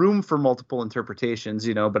there's room for multiple interpretations,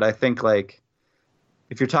 but I think, like,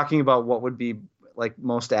 if you're talking about what would be like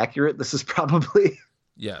most accurate, this is probably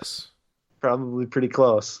probably pretty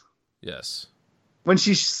close. Yes. When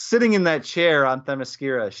she's sitting in that chair on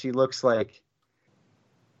Themyscira, she looks like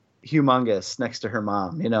humongous next to her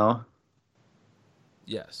mom,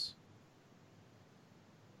 Yes.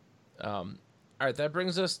 All right, that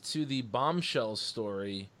brings us to the Bombshells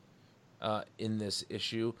story in this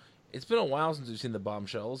issue. It's been a while since we've seen the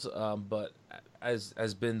Bombshells, but as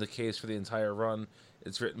has been the case for the entire run,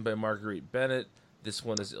 it's written by Marguerite Bennett, This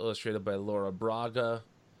one is illustrated by Laura Braga.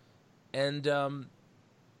 And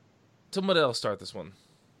somebody else start this one.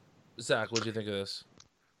 Zach, what do you think of this?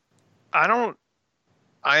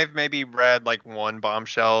 I've maybe read like one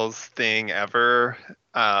Bombshells thing ever,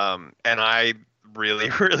 and I really,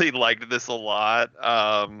 really liked this a lot.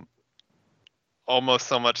 Almost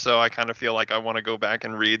so much so I kind of feel like I want to go back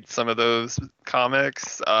and read some of those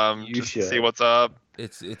comics, just to see what's up.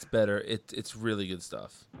 It's better. It's really good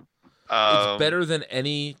stuff. It's Um, better than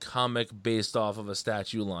any comic based off of a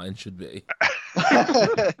statue line should be.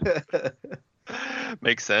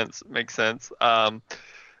 Makes sense.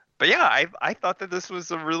 But yeah, I thought that this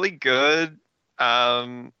was a really good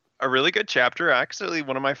chapter. Actually,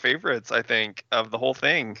 one of my favorites, I think, of the whole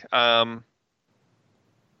thing.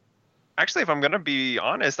 Actually, if I'm gonna be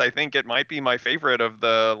honest, I think it might be my favorite of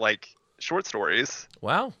the like short stories.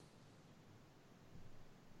 Wow.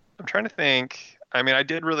 I'm trying to think. I mean, I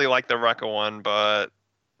did really like the Rekka one, but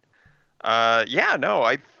yeah, no,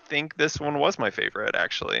 I think this one was my favorite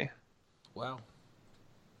actually. Wow.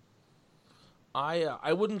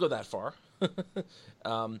 I wouldn't go that far, but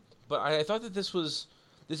I thought that this is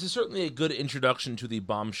certainly a good introduction to the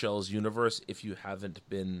Bombshells universe if you haven't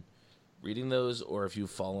been reading those or if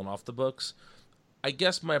you've fallen off the books. I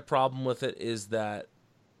guess my problem with it is that,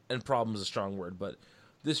 and problem is a strong word, but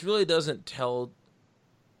this really doesn't tell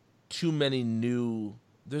too many new.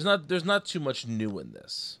 There's not too much new in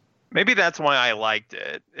this. Maybe that's why I liked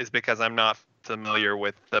it, is because I'm not familiar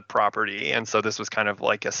with the property, and so this was kind of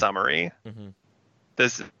like a summary. Mm-hmm.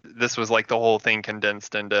 This was like the whole thing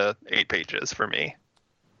condensed into 8 pages for me.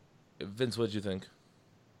 Vince, what did you think?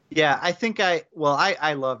 Yeah, I think I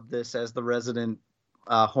loved this as the resident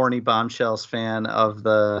horny Bombshells fan of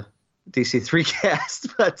the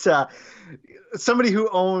DC3cast, but somebody who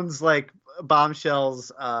owns like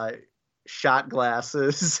Bombshells shot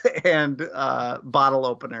glasses and bottle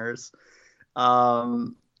openers.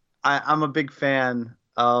 I'm a big fan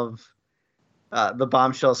of the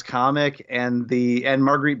Bombshells comic and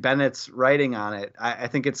Marguerite Bennett's writing on it. I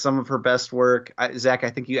think it's some of her best work. Zach, I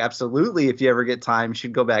think you absolutely, if you ever get time,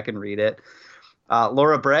 should go back and read it.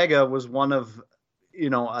 Laura Braga was one of,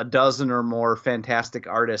 a dozen or more fantastic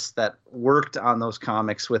artists that worked on those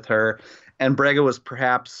comics with her. And Braga was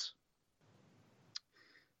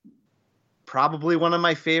probably one of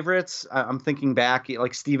my favorites. I'm thinking back,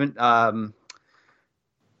 like Stephen, I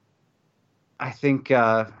think,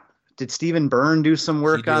 did Stephen Byrne do some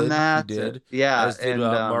work on that? He did. Yeah. As did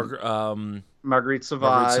Marguerite Sauvage. Marguerite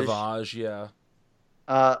Sauvage, yeah.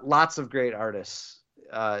 Lots of great artists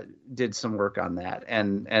did some work on that.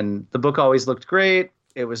 And the book always looked great.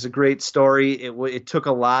 It was a great story. It took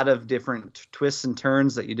a lot of different twists and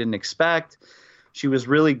turns that you didn't expect. She was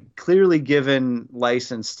really clearly given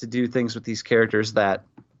license to do things with these characters that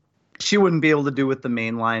she wouldn't be able to do with the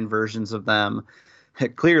mainline versions of them.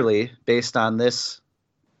 Clearly, based on this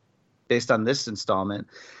installment.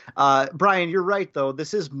 Brian, you're right, though.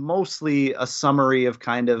 This is mostly a summary of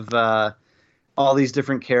kind of all these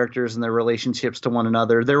different characters and their relationships to one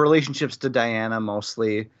another, their relationships to Diana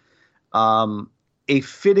mostly. A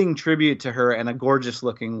fitting tribute to her and a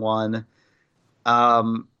gorgeous-looking one.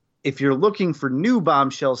 If you're looking for new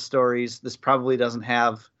Bombshell stories, this probably doesn't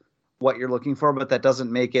have what you're looking for, but that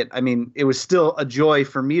doesn't make it. I mean, it was still a joy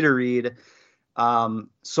for me to read.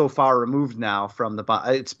 So far removed now from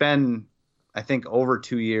it's been, I think, over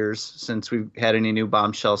 2 years since we've had any new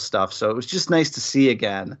Bombshell stuff. So it was just nice to see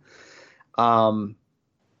again. I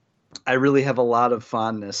really have a lot of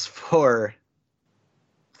fondness for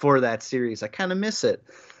that series. I kind of miss it.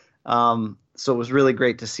 So it was really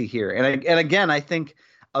great to see here. And again, I think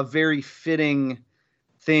a very fitting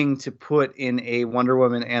thing to put in a Wonder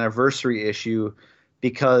Woman anniversary issue,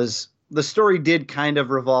 because the story did kind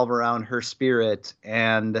of revolve around her spirit.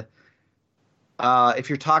 And if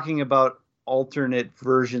you're talking about alternate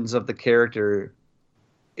versions of the character,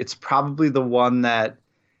 it's probably the one that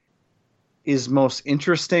is most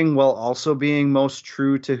interesting while also being most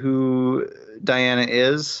true to who Diana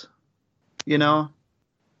is,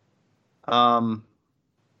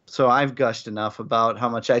 So I've gushed enough about how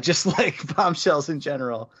much I just like Bombshells in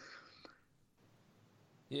general.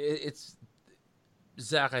 It's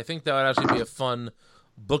Zach, I think that would actually be a fun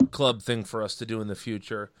book club thing for us to do in the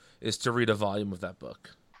future, is to read a volume of that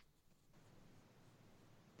book.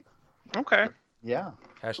 Okay. Yeah.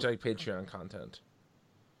 Hashtag Patreon content.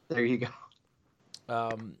 There you go.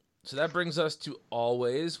 So that brings us to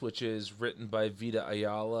Always, which is written by Vita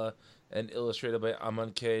Ayala and illustrated by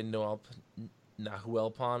Amanke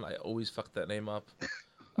Nahuelpan. I always fuck that name up.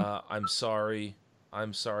 I'm sorry,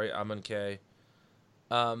 Amanke.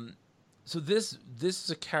 So this is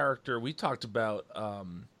a character we talked about.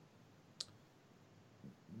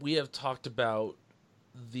 We have talked about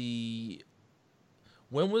the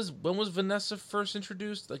when was Vanessa first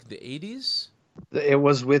introduced? Like the 80s? It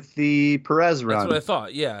was with the Perez That's run. what I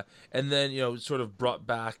thought. Yeah, and then sort of brought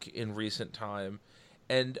back in recent time.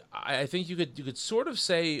 And I think you could sort of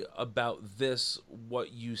say about this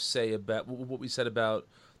what you say about what we said about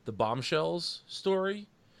the Bombshells story,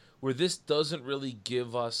 where this doesn't really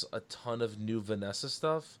give us a ton of new Vanessa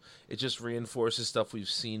stuff. It just reinforces stuff we've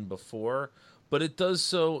seen before, but it does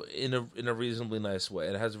so in a reasonably nice way.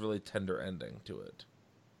 It has a really tender ending to it.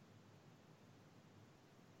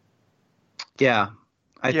 Yeah,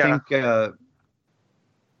 I Yeah.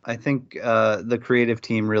 think the creative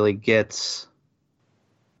team really gets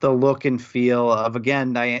the look and feel of,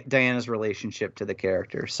 again, Diana's relationship to the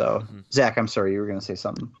character. So, Zach, I'm sorry, you were going to say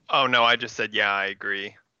something. Oh no, I just said yeah, I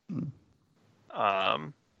agree. I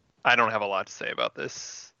don't have a lot to say about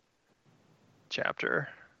this chapter.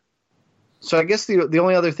 So I guess the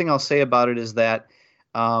only other thing I'll say about it is that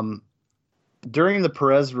during the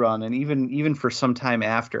Perez run, and even for some time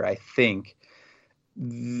after, I think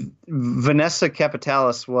Vanessa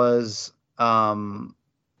Capitalis was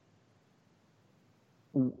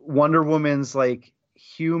Wonder Woman's like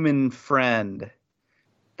human friend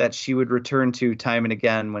that she would return to time and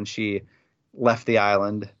again when she left the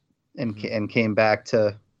island and came back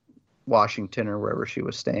to Washington or wherever she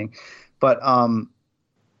was staying. But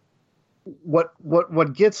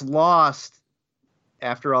what gets lost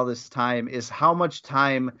after all this time is how much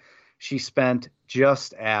time she spent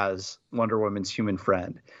just as Wonder Woman's human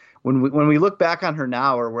friend. When we look back on her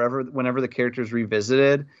now, or whenever the character's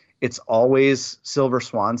revisited, it's always Silver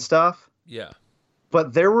Swan stuff. Yeah.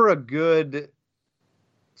 But there were a good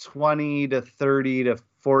 20 to 30 to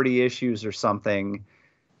 40 issues or something,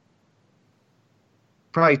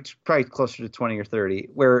 probably closer to 20 or 30,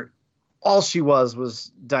 where all she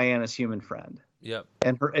was Diana's human friend. Yep.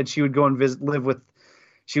 And she would go and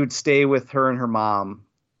she would stay with her and her mom,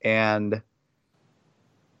 and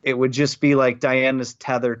it would just be like Diana's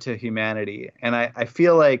tether to humanity. And I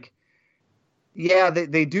feel like, yeah,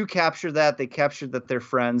 they do capture that. They captured that they're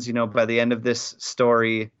friends, by the end of this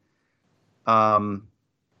story.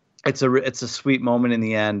 It's a sweet moment in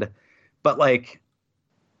the end, but like,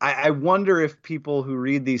 I wonder if people who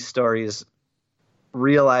read these stories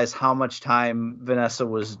realize how much time Vanessa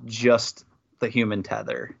was just the human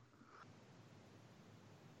tether.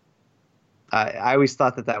 I always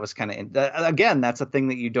thought that was kind of, again, that's a thing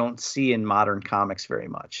that you don't see in modern comics very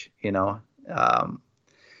much.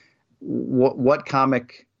 What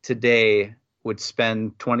comic today would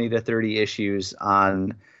spend 20 to 30 issues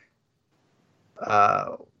on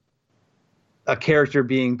a character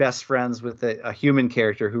being best friends with a human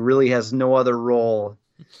character who really has no other role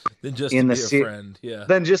than just to be a friend, yeah.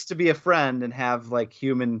 Than just to be a friend and have like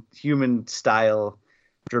human style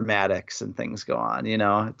dramatics and things go on.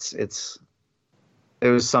 It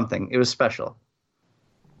was something. It was special.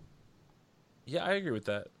 Yeah, I agree with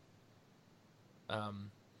that.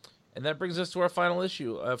 And that brings us to our final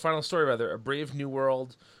story rather, A Brave New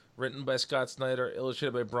World, written by Scott Snyder,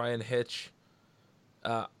 illustrated by Brian Hitch.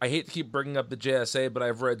 I hate to keep bringing up the JSA, but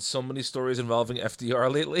I've read so many stories involving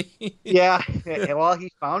FDR lately. Yeah, well,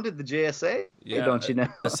 he founded the JSA, don't you know?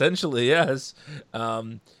 Essentially, yes.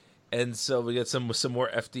 And so we get some more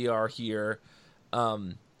FDR here.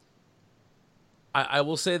 I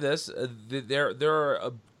will say this: there are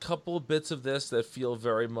a couple bits of this that feel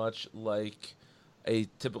very much like a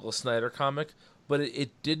typical Snyder comic, but it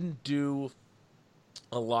didn't do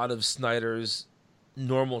a lot of Snyder's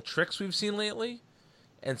normal tricks we've seen lately.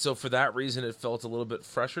 And so for that reason, it felt a little bit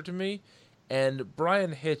fresher to me. And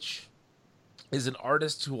Brian Hitch is an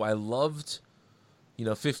artist who I loved,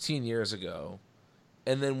 15 years ago,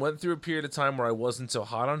 and then went through a period of time where I wasn't so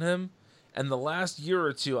hot on him. And the last year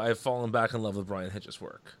or two, I've fallen back in love with Brian Hitch's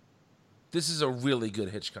work. This is a really good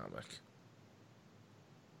Hitch comic.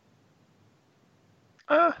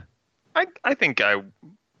 I think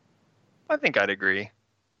I'd agree.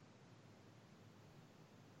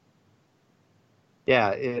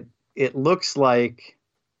 Yeah, it looks like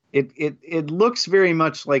it looks very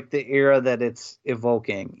much like the era that it's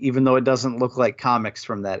evoking, even though it doesn't look like comics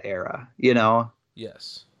from that era.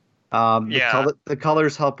 Yes. The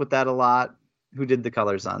colors help with that a lot. Who did the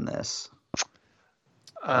colors on this?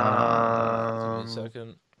 Give me a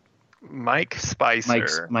second. Mike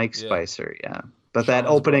Spicer. Mike Yeah. Spicer, yeah. But Sean's that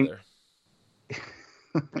opening, brother.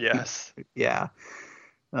 Yes. yeah.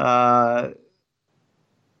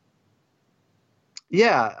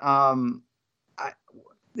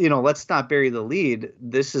 let's not bury the lead.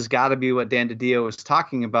 This has got to be what Dan DiDio was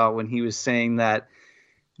talking about when he was saying that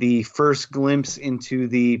the first glimpse into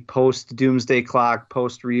the post Doomsday Clock,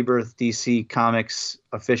 post Rebirth DC Comics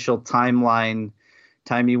official timeline,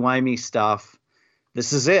 timey-wimey stuff.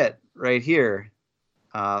 This is it right here.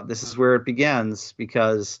 This is where it begins,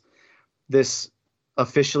 because this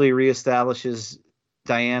officially reestablishes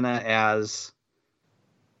Diana as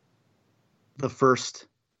the first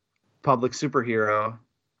public superhero,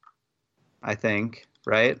 I think,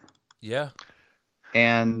 right? Yeah.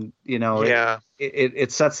 And, Yeah.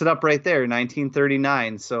 it sets it up right there,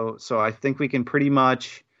 1939. So I think we can pretty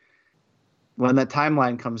much, when that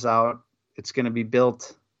timeline comes out, it's going to be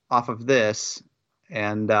built off of this.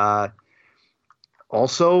 And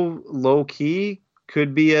also, low key,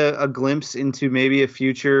 could be a glimpse into maybe a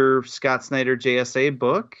future Scott Snyder JSA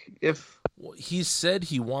book. Well, he said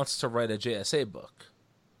he wants to write a JSA book.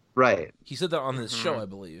 Right. He said that on this show, I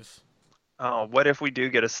believe. Oh, what if we do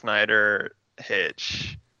get a Snyder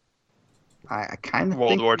Hitch I kind of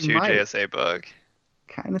World think War we II might. JSA book?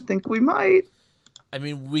 Kind of think we might. I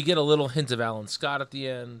mean, we get a little hint of Alan Scott at the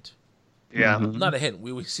end. Yeah. Mhm. Not a hint.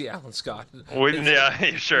 We see Alan Scott.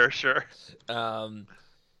 Yeah, sure.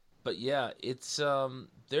 But yeah, it's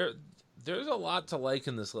there's a lot to like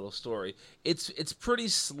in this little story. It's pretty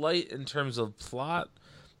slight in terms of plot,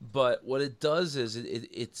 but what it does is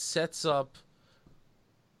it sets up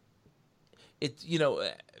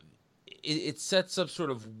it sets up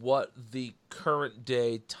sort of what the current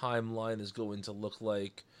day timeline is going to look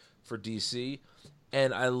like for DC.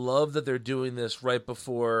 And I love that they're doing this right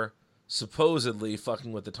before supposedly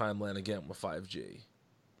fucking with the timeline again with 5G.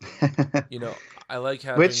 I like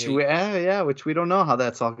having which we don't know how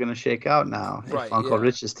that's all going to shake out now. Right, if Uncle yeah.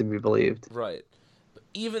 Rich is to be believed. Right. But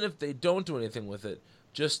even if they don't do anything with it,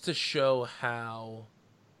 just to show how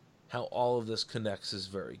all of this connects is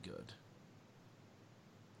very good.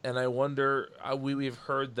 And I wonder, we've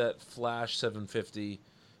heard that Flash 750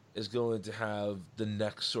 is going to have the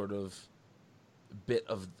next sort of bit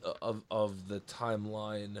of the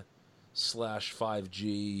timeline /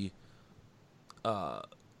 5G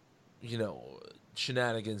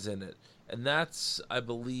shenanigans in it. And that's, I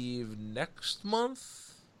believe, next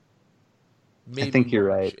month? Maybe I think you're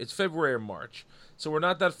March. right. It's February or March. So we're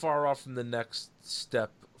not that far off from the next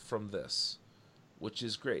step from this, which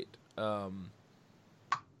is great.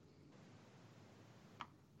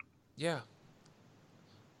 Yeah.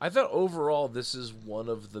 I thought overall this is one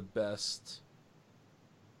of the best,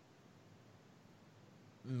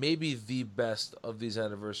 maybe the best of these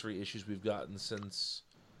anniversary issues we've gotten since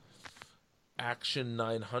Action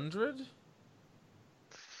 900.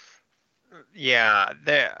 Yeah,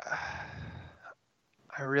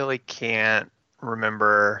 I really can't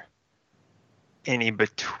remember any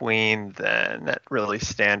between then that really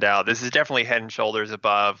stand out. This is definitely head and shoulders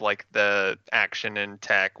above like the Action and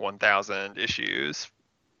Tech 1000 issues.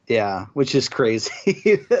 Yeah, which is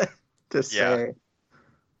crazy to say.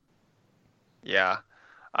 Yeah.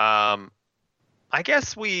 I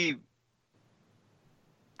guess we've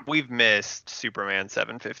missed Superman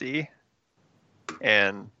 750,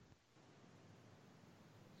 and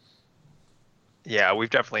yeah, we've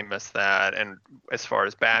definitely missed that. And as far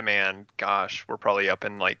as Batman, gosh, we're probably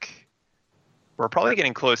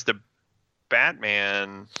getting close to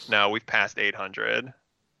Batman. No, we've passed 800.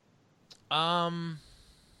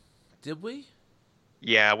 Did we?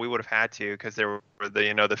 Yeah, we would have had to, because there were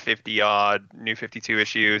the 50 odd new 52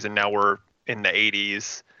 issues, and now we're in the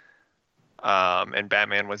 80s. And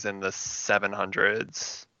Batman was in the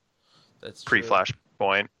 700s. That's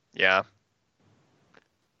pre-Flashpoint. Yeah.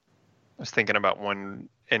 I was thinking about when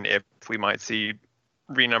and if we might see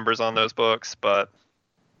renumbers on those books, but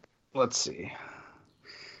Let's see.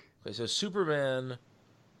 Okay, so Superman,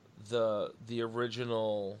 the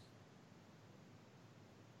original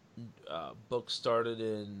book started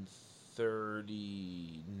in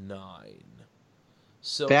 39.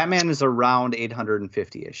 So Batman is around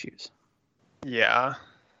 850 issues. yeah.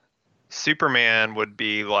 Superman would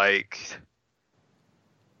be like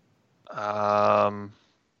a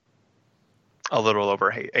little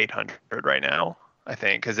over 800 right now, I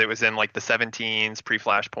think, because it was in like the 17s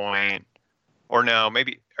pre-Flashpoint, or no,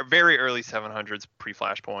 maybe very early 700s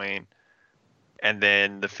pre-Flashpoint, and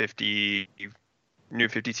then the 50 new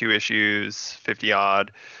 52 issues, 50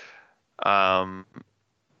 odd, and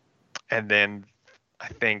then I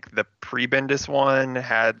think the pre-Bendis one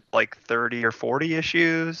had like 30 or 40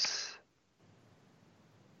 issues.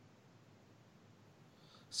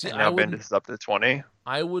 see, And now Bendis is up to 20.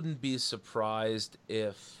 I wouldn't be surprised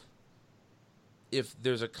if if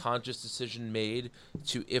there's a conscious decision made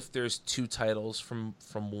to, if there's two titles from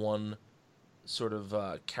one sort of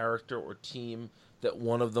character or team, that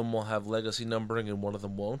one of them will have legacy numbering and one of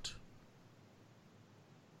them won't.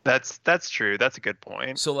 That's true. That's a good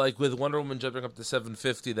point. So, like, with Wonder Woman jumping up to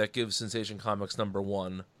 750, that gives Sensation Comics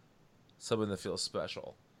 #1 something that feels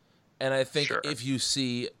special. And I think if you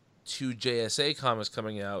see two JSA comics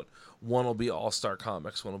coming out, one will be All-Star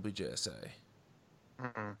Comics, one will be JSA.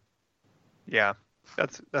 Mm-hmm. Yeah,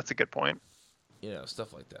 that's a good point. You know,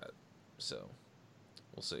 stuff like that. So,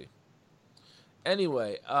 we'll see.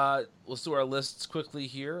 Anyway, let's do our lists quickly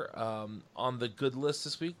here. On the good list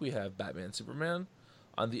this week, we have Batman, Superman.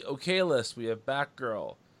 On the okay list, we have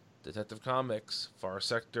Batgirl, Detective Comics, Far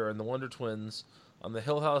Sector, and the Wonder Twins. On the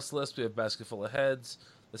Hill House list, we have Basket Full of Heads.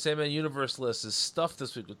 The Sandman Universe list is stuffed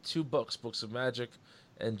this week with 2 books, Books of Magic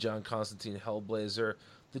and John Constantine Hellblazer.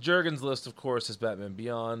 The Jurgens list, of course, is Batman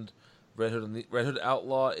Beyond. Red Hood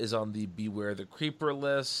Outlaw is on the Beware the Creeper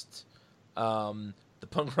list. The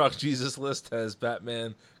Punk Rock Jesus list has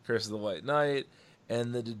Batman, Curse of the White Knight.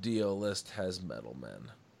 And the DiDio list has Metal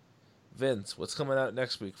Men. Vince, what's coming out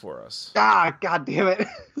next week for us? Ah, God damn it.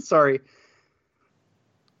 Sorry.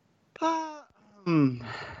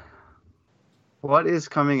 What is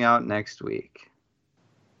coming out next week?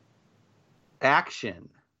 Action.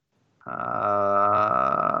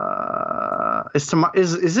 Is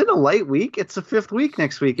it a light week? It's the 5th week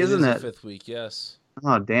next week, isn't it? It is the 5th week, yes.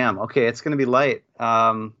 Oh, damn. Okay, it's going to be light.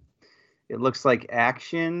 It looks like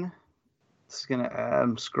Action.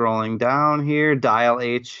 I'm scrolling down here. Dial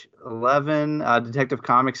H11, Detective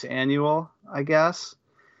Comics Annual, I guess.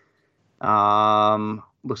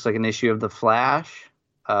 Looks like an issue of The Flash.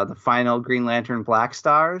 The final Green Lantern Black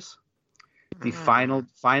Stars. The final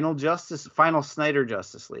Snyder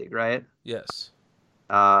Justice League, right? Yes.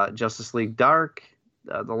 Justice League Dark.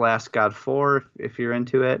 The Last God 4, if you're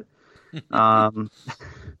into it.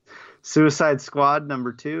 Suicide Squad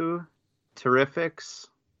 #2. Terrifics.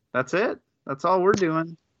 That's it. That's all we're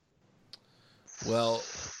doing. Well,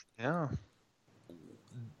 yeah.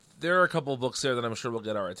 There are a couple of books there that I'm sure will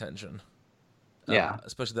get our attention. Yeah.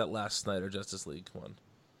 Especially that last Snyder Justice League one.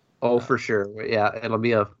 Oh, for sure. Yeah, it'll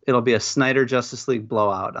be a Snyder Justice League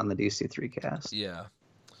blowout on the DC3cast. Yeah.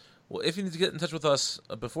 Well, if you need to get in touch with us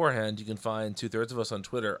beforehand, you can find 2/3 of us on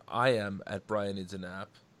Twitter. I am at Brian Needs a Nap.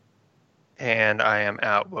 And I am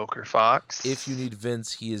at Woker Fox. If you need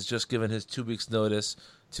Vince, he has just given his 2 weeks notice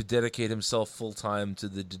to dedicate himself full-time to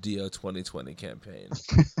the DiDio 2020 campaign.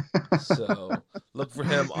 So look for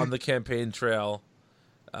him on the campaign trail,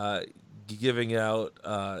 giving out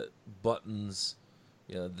buttons,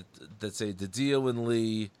 that say DiDio and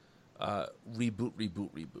Lee,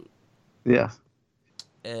 reboot. Yeah.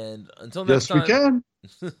 And until next time.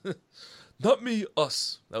 Yes, we can. Not me,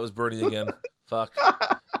 us. That was Bernie again. Fuck.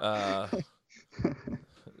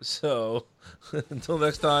 So, until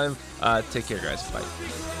next time, take care, guys. Bye.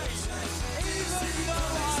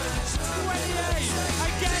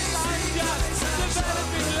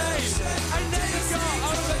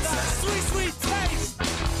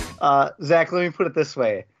 Zach, let me put it this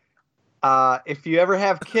way. If you ever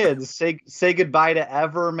have kids, say goodbye to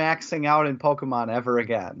ever maxing out in Pokemon ever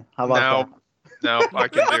again. How about that? No, I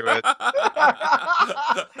can do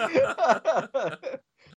it.